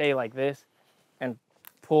if I stay like this and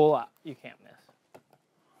pull up, you can't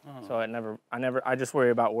miss. So I just worry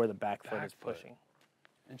about where the back foot is pushing.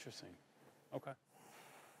 Interesting. Okay.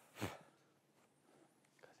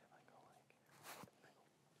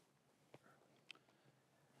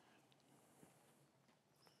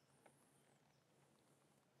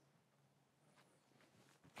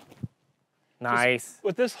 Nice.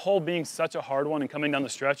 With this hole being such a hard one and coming down the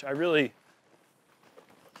stretch, I really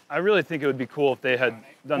think it would be cool if they had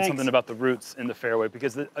done something about the roots in the fairway,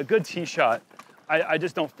 because a good tee shot, I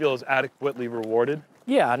just don't feel is adequately rewarded.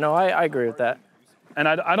 Yeah, no, I agree with that. And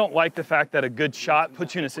I don't like the fact that a good shot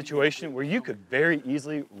puts you in a situation where you could very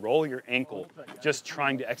easily roll your ankle just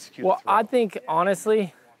trying to execute Well, the throw. I think,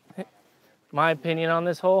 honestly, my opinion on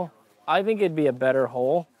this hole, I think it'd be a better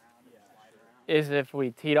hole is if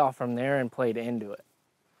we teed off from there and played into it.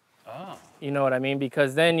 Oh. You know what I mean?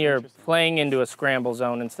 Because then you're playing into a scramble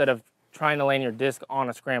zone instead of trying to land your disc on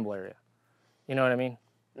a scramble area. You know what I mean?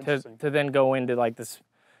 To then go into like this,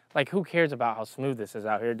 like who cares about how smooth this is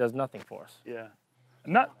out here? It does nothing for us. Yeah.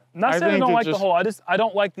 Not saying I think don't to like the just- hole. I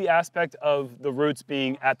don't like the aspect of the roots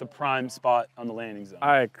being at the prime spot on the landing zone.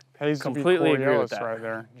 I Pays to be completely agree with Coriolis that. right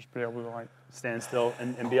there. Just be able to like. Stand still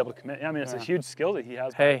and be able to commit. Yeah, I mean, it's a huge skill that he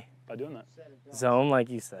has Hey. by doing that. Zone, like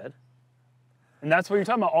you said. And that's what you're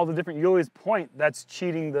talking about, all the different, you always point, that's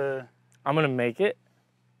cheating the, I'm going to make it.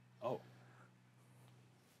 oh.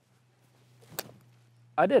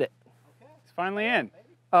 I did it. It's finally in.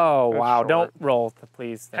 Oh, wow. short. Don't roll,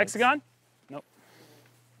 please. Thanks. Hexagon? Nope.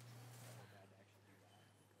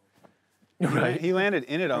 He landed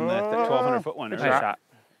in it on that 1,200-foot one. Nice Right? shot.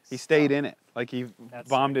 He stayed in it. Like he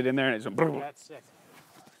bombed it in there and it's That's sick.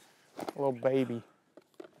 Little baby.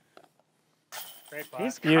 Great putt.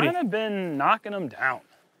 He's Beauty. kind of been knocking them down.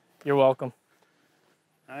 You're welcome.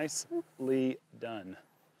 Nicely done.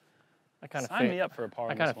 I kind of Sign me up for a par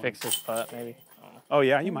I on kind this of one. fixed this putt, maybe. Oh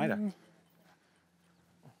yeah, you might have.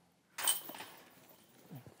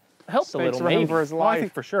 helped a Stakes little, running maybe. for his Well, I life.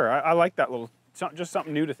 think for sure. I like that little, just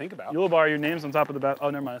something new to think about. Ulibarri, your name's on top of the bat. Oh,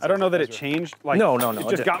 never mind. I don't know that it changed. Like, No. It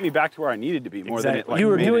just got me back to where I needed to be more than it like you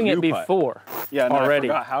were made a doing it new putt. before. Yeah, and then already.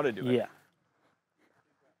 I forgot how to do it. Yeah.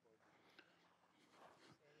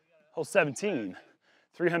 Hole 17,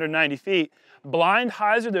 390 feet. Blind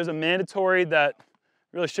hyzer, there's a mandatory that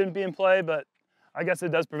really shouldn't be in play, but I guess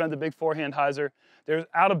it does prevent the big forehand hyzer. There's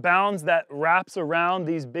out of bounds that wraps around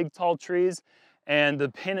these big tall trees, and the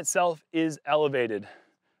pin itself is elevated.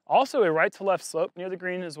 Also a right to left slope near the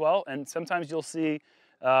green as well, and sometimes you'll see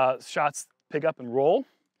shots pick up and roll.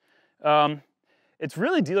 It's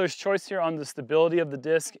really dealer's choice here on the stability of the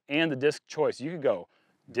disc and the disc choice. You could go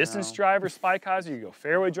distance driver, spike hyzer, you go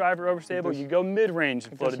fairway driver, overstable, you go mid-range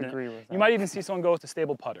and floated disagree in. with You might even see someone go with a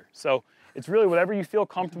stable putter. So it's really whatever you feel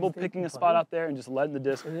comfortable picking a spot out there and just letting the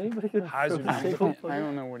disc hyzer. I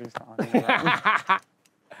don't know what he's talking about.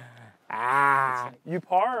 You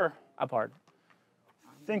par? I parred.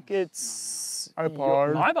 I think it's I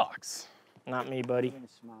parred. my box. Not me, buddy. I'm gonna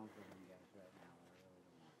smile for you guys right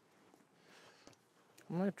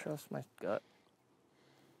now. I'm gonna trust my gut.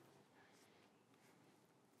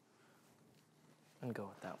 And go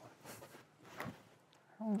with that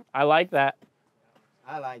one. I like that.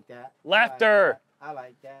 I like that. Lefter. I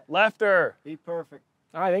like that. Lefter. Be perfect.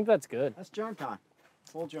 I think that's good. That's Jerm time.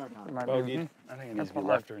 Full Jerm time. Might be Bogey. with me. I think it needs to be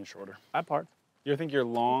lefter and shorter. I parred. You think you're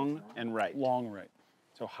long and right. Long right.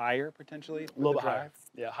 So higher potentially? A little bit higher.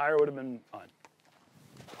 Yeah, higher would have been fine.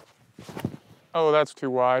 Oh, that's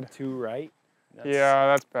too wide. Too right. Yeah,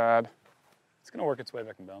 that's bad. It's gonna work its way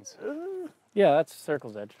back in bounds. Yeah, that's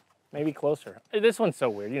circle's edge. Maybe closer. This one's so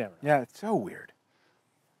weird. You never know. Yeah, it's so weird.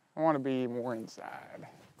 I want to be more inside.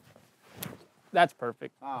 That's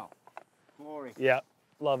perfect. Oh, glory. Yeah,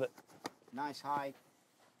 love it. Nice height.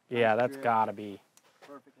 Yeah, that's Drip. gotta be.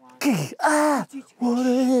 Perfect line.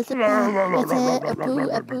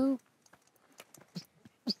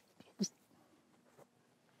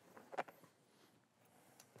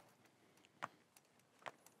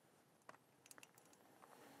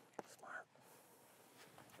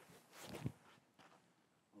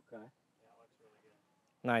 Okay.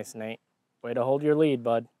 Nice, Nate. Way to hold your lead,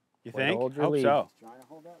 bud. You Way to think? hold your Hope lead. so. Trying to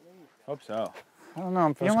hold that lead. Hope so. I don't know.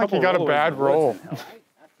 I'm feeling There's like you couple got a rollers bad in the woods roll. in hell. Right?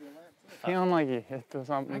 I feel that too. Feeling like you hit to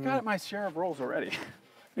something. I got my share of rolls already.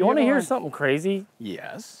 You want to hear something crazy?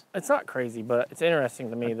 Yes. It's not crazy, but it's interesting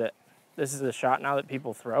to me that this is a shot now that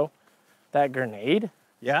people throw. That grenade,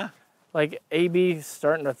 Yeah. like AB's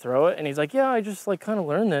starting to throw it, and he's like, yeah, I just like kind of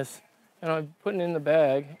learned this, and I'm putting it in the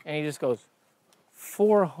bag, and he just goes,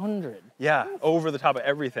 400. Yeah. Over the top of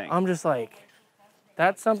everything. I'm just like,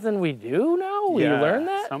 that's something we do now? We yeah, learn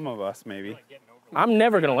that? Some of us maybe. I'm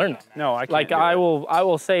never gonna learn that. No, I can't. Like do I it.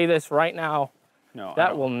 will say this right now, No,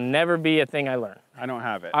 that will never be a thing I learn. I don't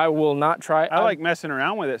have it. I will not try. I like messing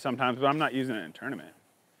around with it sometimes, but I'm not using it in a tournament.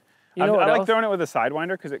 You know what I like else? throwing it with a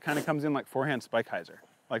sidewinder because it kind of comes in like forehand spike hyzer.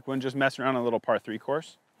 Like when just messing around a little par 3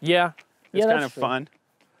 course. Yeah. It's Yeah, kind that's of true. fun,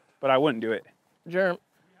 but I wouldn't do it. Jerm.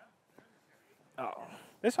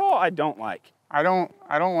 This hole I don't like. I don't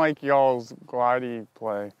like y'all's glidey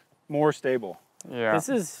play. More stable. Yeah. This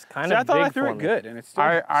is kind See, of I thought big I threw for it me. good, and it's still,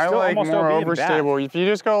 I still like almost more OB and back. overstable. If you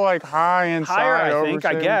just go like high inside, Higher, I think,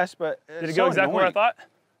 I overstable- guess, but Did it go exactly where I thought?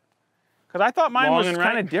 Because I thought mine Long was and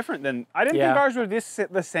kind right? of different than, I didn't Yeah. think ours were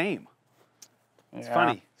the same. It's Yeah.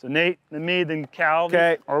 funny. So Nate, then me, then Cal.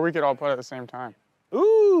 Okay. Or we could all putt at the same time.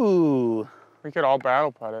 Ooh. We could all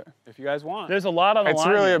battle putt it. If you guys want. There's a lot on the It's line.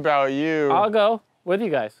 really here. about you. I'll go with you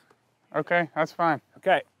guys. Okay, that's fine.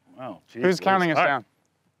 Okay. Oh, geez, Who's counting us All right. down?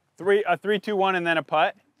 A 3, 2, 1, and then a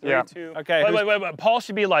putt. Yeah. 3, 2. Okay, Wait. Paul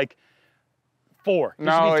should be like 4. He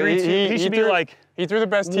No, should be 3, 2. He should be threw- like. He threw the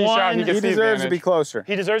best tee shot. one- He He gets He the deserves to be advantage. closer.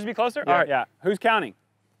 He deserves to be closer. Yeah. All right. Yeah. Who's counting?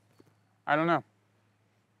 I don't know.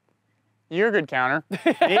 You're a good counter. Me?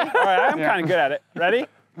 All right, I'm Yeah. kind of good at it. Ready?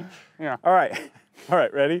 Yeah. All right. All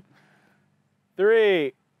right, ready?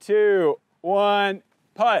 3, 2, 1,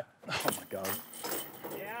 putt. Oh my God.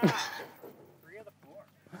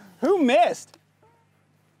 Who missed?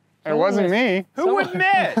 It wasn't me. Who would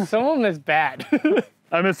miss? Some of them is bad.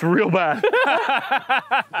 I missed real bad.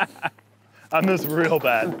 I missed real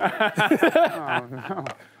bad.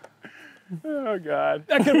 Oh, God.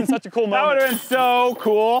 That could have been such a cool That would moment. have been so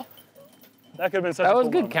cool. That could have been such That a was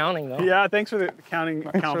cool good moment. counting though. Yeah, thanks for the counting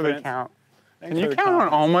Thanks for the confidence. count. Thanks Can for you the count on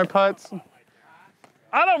confidence. all my putts?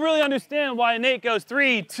 I don't really understand why Nate goes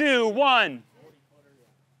 3, 2, 1.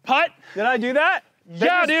 Putt? Did I do that?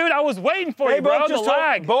 Yeah, dude, I was waiting for They you, bro. both The just told-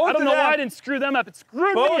 lag. both I don't of know why I them- didn't screw them up. It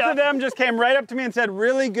screwed Both me up. of them just came right up to me and said,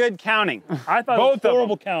 really good counting. I thought both it of was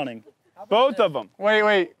horrible them. counting. Both of them.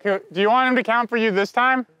 Wait. Do you want him to count for you this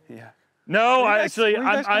time? Yeah. No, Were you I guys- actually, were you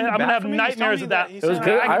guys coming I'm gonna back have for me? He's telling nightmares me of that- that. he's It was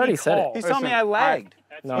telling me good. I I can already be said it. called. He's telling me I lagged.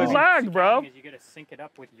 No, You lagged, bro. You gotta sync it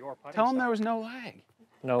up with your putting Tell him style. there was no lag.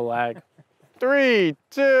 no lag. 3,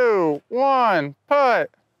 2, 1,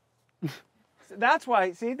 put. That's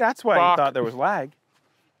why, see, that's why Fuck. he thought there was lag.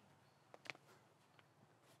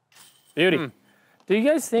 Beauty. Do you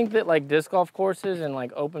guys think that like disc golf courses and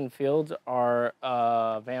like open fields are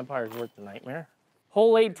vampires worth the nightmare?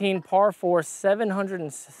 Hole 18, par 4,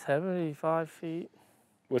 775 feet.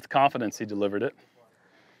 With confidence, he delivered it.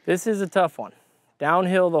 This is a tough one.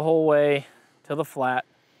 Downhill the whole way to the flat.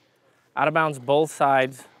 Out of bounds both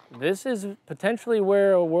sides. This is potentially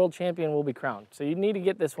where a world champion will be crowned. So you need to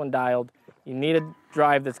get this one dialed. You need a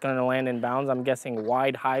drive that's going to land in bounds. I'm guessing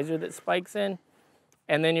wide hyzer that spikes in.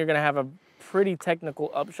 And then you're going to have a pretty technical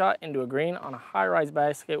upshot into a green on a high-rise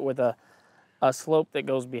basket with a slope that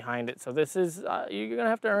goes behind it. So this is, you're going to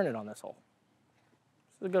have to earn it on this hole.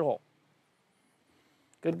 This is a good hole.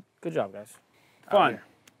 Good job, guys. Fun.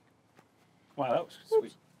 Wow, that was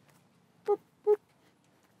sweet.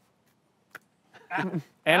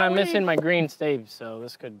 And I'm missing my green staves, so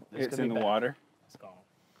this could It's be in the bad. water. It's gone.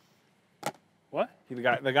 What? The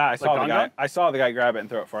guy, I saw the gone guy. gone? I saw the guy grab it and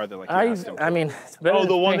throw it farther like he asked him. I mean, it's better Oh, the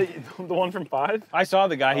than one paying- that, the one from 5? I saw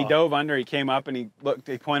the guy. He dove under. He came up and he looked.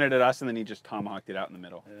 He pointed at us and then he just tomahawked it out in the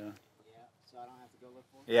middle. Yeah. So I don't have to go look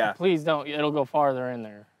for it. Yeah. Please don't. It'll go farther in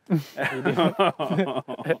there.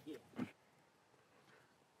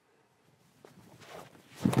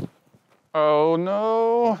 Oh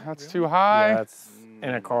no, that's too high. Yeah, that's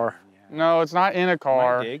in a car. No, it's not in a Might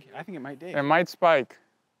car. dig. I think it might dig. It might spike.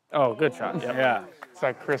 Oh, good shot. Yep. Yeah. It's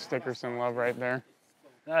like Chris Dickerson love right there.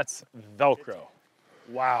 That's Velcro.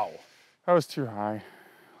 Wow. That was too high.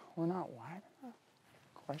 We're not wide enough?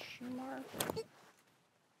 Question mark?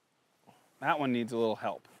 That one needs a little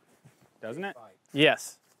help, doesn't it?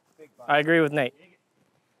 Yes. I agree with Nate.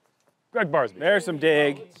 Greg Barsby. There's some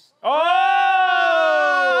dig. Oh!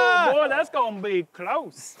 Boy, that's gonna be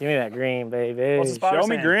close. Give me that green, baby. What's the spot? Show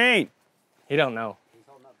me saying? green. He don't know.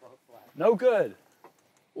 No good.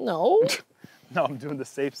 No. No, I'm doing the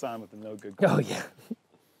safe sign with the no good. Oh yeah.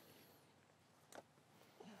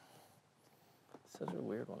 Such a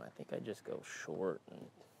weird one. I think I just go short and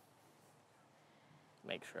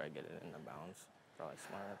make sure I get it in the bounds. Probably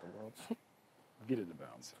smart at the world. Get it in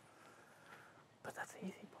bounds. But that's the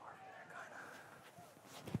easy part from there, kind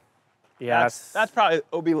of. Yeah, That's probably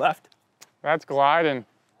OB left. That's gliding.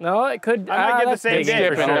 no. It could. I might get the that's same digging game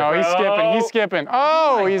for Skipping. sure. No, he's skipping. He's skipping.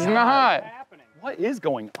 Oh, he's not. What is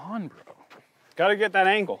going on, bro? Got to get that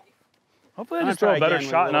angle. Hopefully I I'm just gonna throw a try better again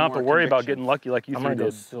with shot a and I don't have little to more worry about conviction. getting lucky like you I'm three gonna go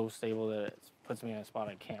did. so stable that it puts me in a spot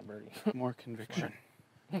I can't birdie. More conviction.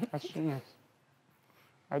 That's genius.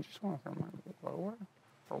 I just want to throw mine lower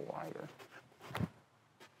or wider.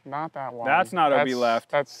 Not that wide. That's not OB left.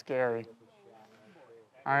 That's scary.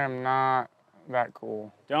 I am not that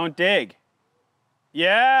cool. Don't dig.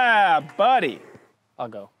 Yeah, buddy. I'll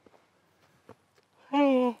go.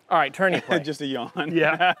 All right, tourney play. Just a yawn.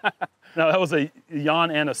 Yeah. No, that was a yawn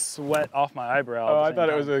and a sweat off my eyebrow. Oh, I thought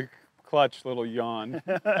it was a clutch little yawn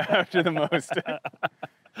after the most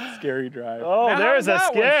scary drive. Oh, Now, there's a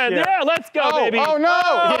that one skid. skipped. Yeah, let's go, baby. Oh no!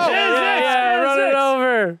 Yeah, Oh, yeah, run it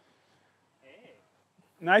over.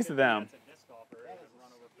 Nice of them.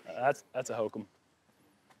 That's a hokum.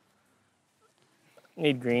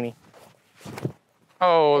 Need greenie.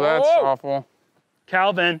 oh, that's Whoa. awful.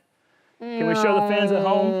 Calvin, can we show the fans at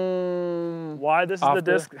home why this is Off the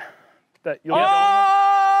the- disc that you'll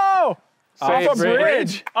Oh! Safe Off a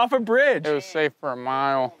bridge. Off a bridge. It was safe for a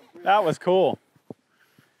mile. That was cool.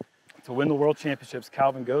 To win the World Championships,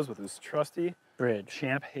 Calvin goes with his trusty Bridge.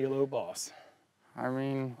 Champ Halo Boss I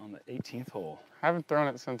mean, on the 18th hole. I haven't thrown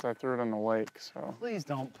it since I threw it in the lake, so. Please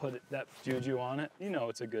don't put that juju on it. You know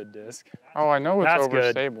it's a good disc. Oh, I know it's That's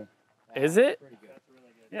good. overstable. Is it?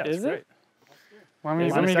 Yeah, it's Is it? great. Let me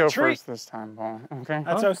Minus go that tree. first this time, Paul. Okay.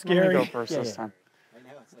 That's so Let me scary. go first Yeah, this yeah. time. Right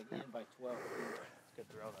now it's like in by 12.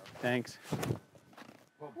 Thanks.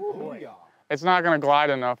 It's not gonna glide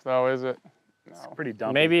enough though, is it? No. Pretty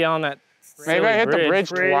dumpy. Maybe on that. Maybe I hit the bridge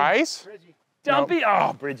Bridge. twice. Dumpy.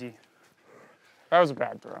 Oh, Bridgie. That was a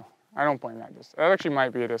bad throw. I don't blame that disc. That actually might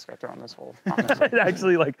be a disc I throw on this hole. Honestly. It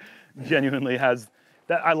actually like genuinely has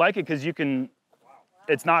that. I like it because you can.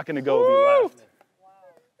 It's not going to go be left.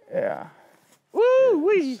 yeah. Woo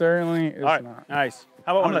wee. Certainly is All right. not. Nice.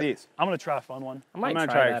 How about one of these? I'm going to try a fun one. I might gonna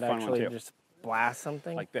try try a that fun one, actually. too. Just blast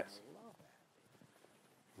something. Like this.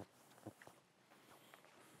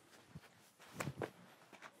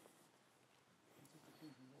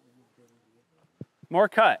 More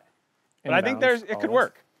cut. But I think Inbounds, it could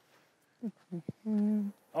always. work.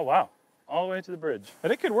 Oh, wow. All the way to the bridge.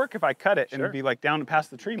 But it could work if I cut it and Sure. it'd be like down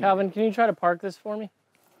past the tree. maybe. Calvin, can you try to park this for me?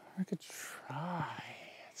 I could try.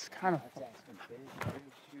 It's kind of.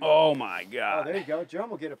 Oh my Oh, God. there you go. Jerm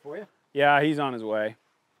will get it for you. Yeah, he's on his way.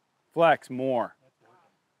 Flex more.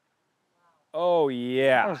 Oh That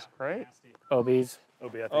yeah. was great. OBs. OB,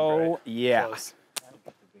 I think, Oh right? yeah. Close.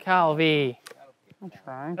 Calvi. I'm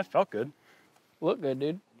trying. That felt good. Look good,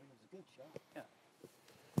 dude.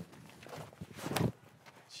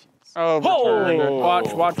 Oh, Holy- returned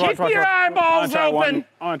it. Watch. Keep your eyeballs open.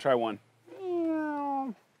 I want to try one.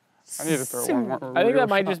 I need to throw one more. I think real that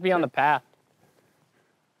might shot. just be on the path.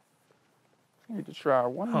 I need to try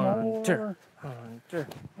one Hunter. more. Hunter.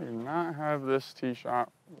 I do not have this tee shot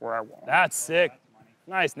where I want. That's sick.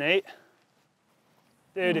 Nice, Nate.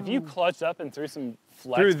 Dude, if you clutched up and threw some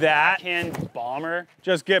flex Through that? backhand bomber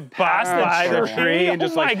Just get past past the the tree, tree and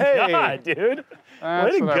just oh like, my hey. God, dude.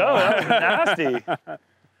 That's Way to what I go. want. That was nasty.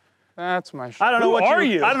 That's my shot. I don't know Who what are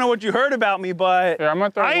you, you? I don't know what you heard about me, but Yeah, I'm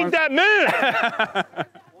gonna throw I one, ain't that man.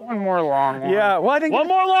 one more long one. yeah. Well, I didn't. One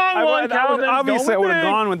more long I, one, would- Calvin. obviously, I Go would have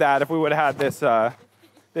big. gone with that if we would have had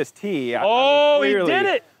this tee. Oh, he Clearly did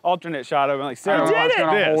it. Alternate shot. I'm like, I Sarah, don't know if did it's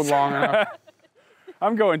gonna it. hold long enough.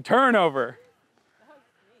 I'm going turnover.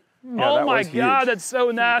 Yeah, Oh that my was huge. God, that's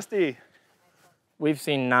so nasty. We've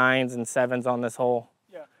seen 9s and 7s on this hole.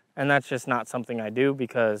 Yeah. And that's just not something I do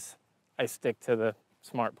because I stick to the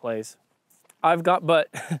smart plays.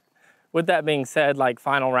 But with that being said, like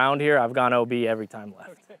final round here, I've gone OB every time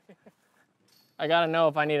left. I gotta know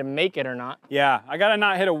if I need to make it or not. Yeah, I gotta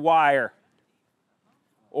not hit a wire,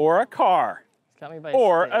 or a car, It's got me by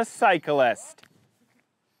or stick. a cyclist.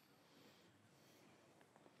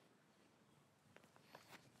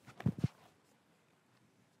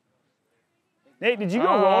 Nate, did you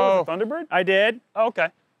go roll with the Thunderbird? I did. Oh, okay.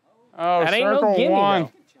 Oh, That ain't no circle gimme, one.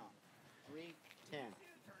 though. 3-10.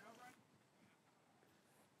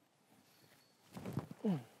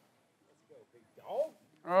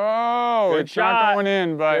 Oh, Good it's shot. not going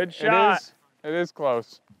in, but Good shot. It is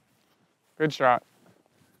close. Good shot.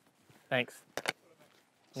 Thanks.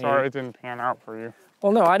 Sorry it didn't pan out for you.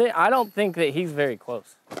 Well, no, I don't think that he's very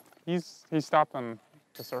close. He stopped on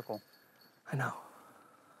the circle. I know.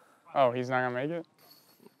 Oh, he's not gonna make it?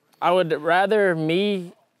 I would rather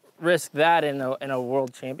me risk that in a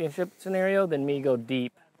world championship scenario than me go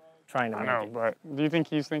deep trying to I make know, it. but do you think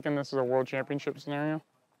he's thinking this is a world championship scenario?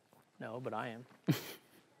 No, but I am.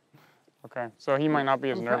 Okay, so he might not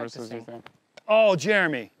be as I'm nervous as you practicing. think. Oh,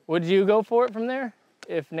 Jeremy. Would you go for it from there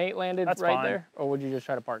if Nate landed That's right fine. there? Or would you just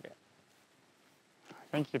try to park it? I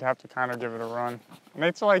think you'd have to kind of give it a run.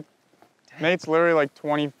 Nate's literally like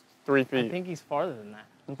 23 I feet. think he's farther than that.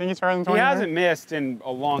 You think he's farther than He 23? hasn't missed in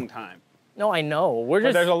a long time, No, I know. We're but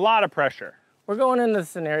just there's a lot of pressure. we're going into the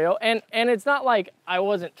scenario, and it's not like I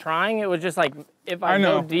wasn't trying. It was just like if I, I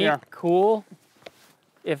know, go deep, yeah. cool.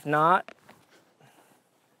 If not,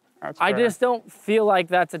 That's I fair. just don't feel like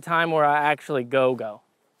that's a time where I actually go.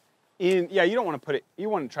 Yeah, you don't want to put it. You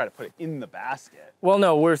want to try to put it in the basket. Well,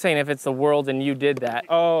 no, we're saying if it's the world and you did that,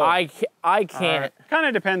 Oh. I can't. Kind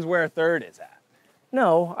of depends where third is at.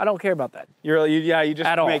 No, I don't care about that. You just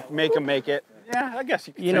At all. make them make it. Yeah, I guess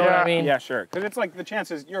you could You say know what I that. mean? Yeah, sure. Because it's like the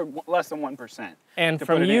chances you're less than 1%. And to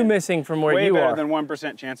from put it you in. missing from where Way you better are, than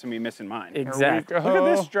 1% chance of me missing mine. exactly. Here we Look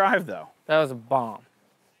at go. this drive though. That was a bomb.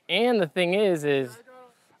 And the thing is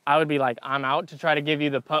I would be like, I'm out to try to give you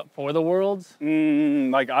the putt for the worlds.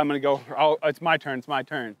 Like I'm gonna go. Oh, it's my turn. It's my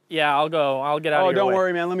turn. Yeah, I'll go. I'll get out Oh, of your don't way.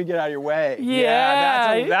 worry, man. Let me get out of your way.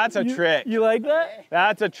 Yeah, that's a trick. You like that?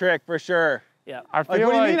 That's a trick for sure. Yeah. I feel Like,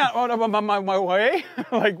 what do you like, mean? My way?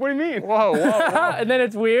 Like, what do you mean? Whoa, whoa, whoa. And then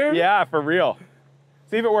it's weird. Yeah, for real.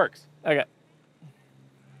 See if it works. Okay.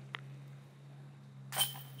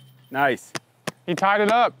 Nice. He tied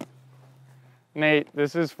it up. Nate,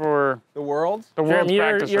 this is for The world? the world's Jerm,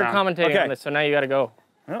 practice you're round. commentating Okay. on this, so now you got to go.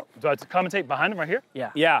 Oh, do I have to commentate behind him right here?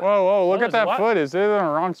 Yeah. Yeah. Whoa, whoa, look Oh, at there's a that lot. foot. Is it in the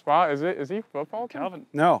wrong spot? Is he football? Calvin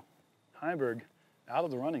No. Heimburg out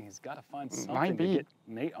of the running. He's got to find something Might to be. get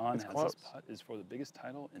Nate on It's as close. this putt is for the biggest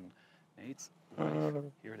title in Nate's life.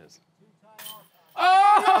 Here it is.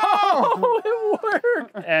 Oh, it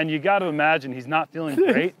worked. And you got to imagine he's not feeling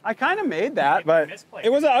great. I kind of made that, but it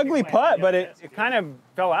was an ugly putt, but it kind of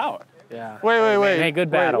fell out. Yeah. Wait. Hey, good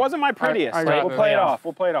It battle. wasn't my prettiest. I got We'll it. play it Yeah. off.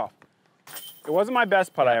 We'll play it off. It wasn't my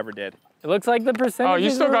best putt I ever did. It looks like the percentage. Oh, you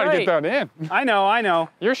still got to get that in. I know.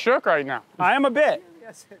 You're shook right now. I am a bit.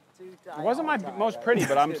 It wasn't my most pretty,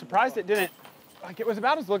 but I'm surprised it didn't like it was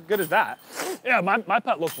about as good as that. Yeah, my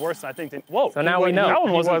putt looked worse, I think. Whoa. So now we know. That one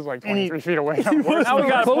He wasn't was like 23 feet away. Now Now we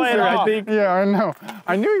gotta play it Closer, I off. think. Yeah, I know.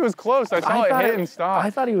 I knew he was close. I saw it thought hit and stop. I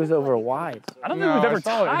thought he was over wide. I don't No, think we've I ever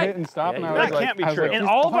saw it tied. hit and stop, and I That was like, can't be I was true. like, In he's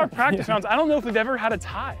all of our fine. practice rounds, I don't know if we've ever had a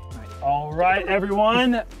tie. All right,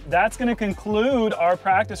 everyone, that's gonna conclude our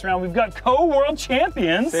practice round. We've got co-world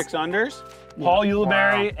champions, 6 unders. Paul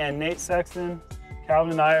Ulibarri Wow. and Nate Sexton.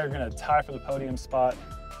 Calvin and I are gonna tie for the podium spot,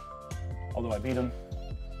 although I beat him.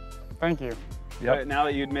 Thank you. But now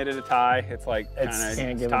that you admitted a tie, it's like It's- kind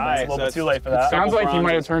Can't of give it tie. back. It's a little bit it's- too late for that. Sounds like he bronzes.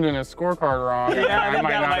 might have turned in his scorecard wrong. Yeah, I I think might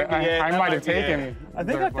that not. might be it. I That might might have be it. taken. I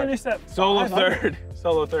think I finished at Solo 5 under. third.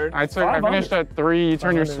 Solo third. I finished at 3. You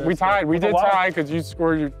turned your. 500, We tied. We With a did lot. tie because you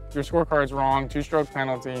scored your scorecard's wrong. 2-stroke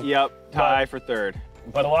penalty. Yep, tie for third.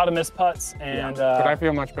 But a lot of missed putts and But I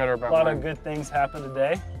feel much better a about lot mine. of good things happened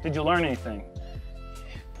today. Did you learn anything?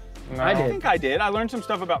 No. I I did. think I did. I learned some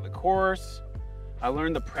stuff about the course. I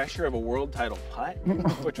learned the pressure of a world title putt,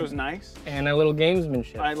 which was nice. And a little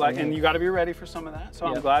gamesmanship. I like, and you got to be ready for some of that. So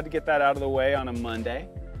I'm Yep. glad to get that out of the way on a Monday.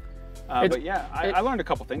 But yeah, I learned a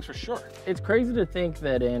couple things for sure. It's crazy to think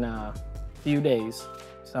that in a few days,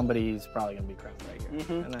 somebody's probably gonna be crowned right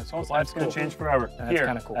here. And that's, Life's that's gonna cool. change forever. That's Here,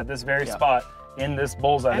 kinda cool. at this very Yeah. spot, in this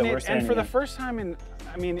bullseye that we're And standing for the in. first time in,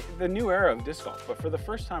 I mean, the new era of disc golf, but for the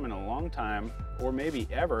first time in a long time, or maybe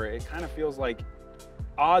ever, it kind of feels like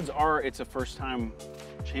odds are it's a first time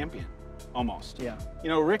champion, almost. Yeah. You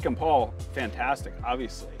know, Rick and Paul, fantastic,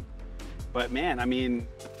 obviously. But man, I mean,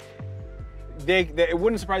 it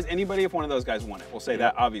wouldn't surprise anybody if one of those guys won it. We'll say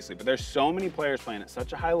that, obviously. But there's so many players playing at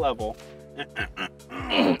such a high level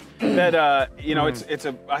that, you know, it's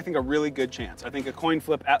I think a really good chance. I think a coin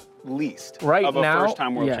flip at least Right of a now,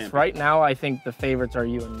 first-time world yes, champion. right now I think the favorites are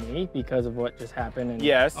you and me because of what just happened.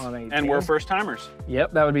 Yes, on 18. and we're first-timers.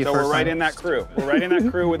 Yep, that would be So first we're right time. in that crew. We're right in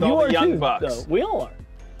that crew with You all are the young too, bucks. though. We all are.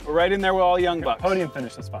 We're right in there with all young bucks. Podium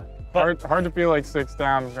finish, that's fine. But Hard to feel like 6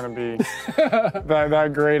 down is going to be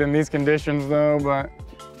that great in these conditions, though. But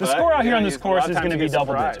the score out here yeah, on this a lot course of is times going to you be get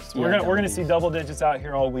double surprised. digits. Yeah, We're double going to see double digits out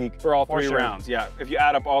here all week. For all 3 sure. rounds, yeah. If you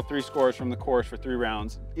add up all 3 scores from the course for 3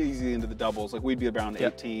 rounds, easily into the doubles, like we'd be around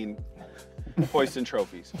 18 hoisting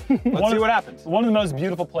trophies. Let's see what happens. One of the most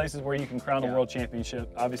beautiful places where you can crown a world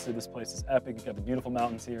championship. Obviously, this place is epic. You've got the beautiful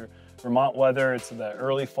mountains here. Vermont weather, it's the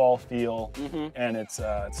early fall feel, and it's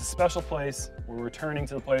a special place. We're returning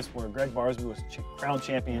to the place where Greg Barsby was crowned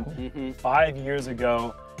champion 5 years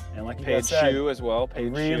ago. And like you Paige guys said, Shoe as well.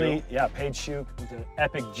 Paige Shoe. Paige Shoe, with the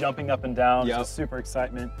epic jumping up and down, Yep. just super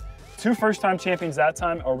excitement. 2 first-time champions that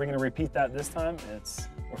time. Are we going to repeat that this time?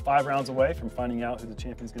 We're 5 rounds away from finding out who the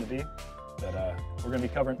champion's going to be. But we're going to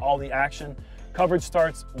be covering all the action. Coverage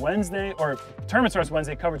starts Wednesday, or tournament starts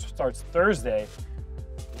Wednesday. Coverage starts Thursday.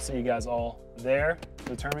 We'll see you guys all there for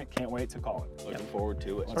the tournament. Can't wait to call it. Looking forward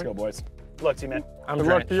to it. Let's go, boys. Good luck to you, man. I'm Good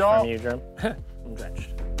luck drenched to y'all. from you, Jerm. I'm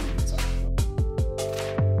drenched.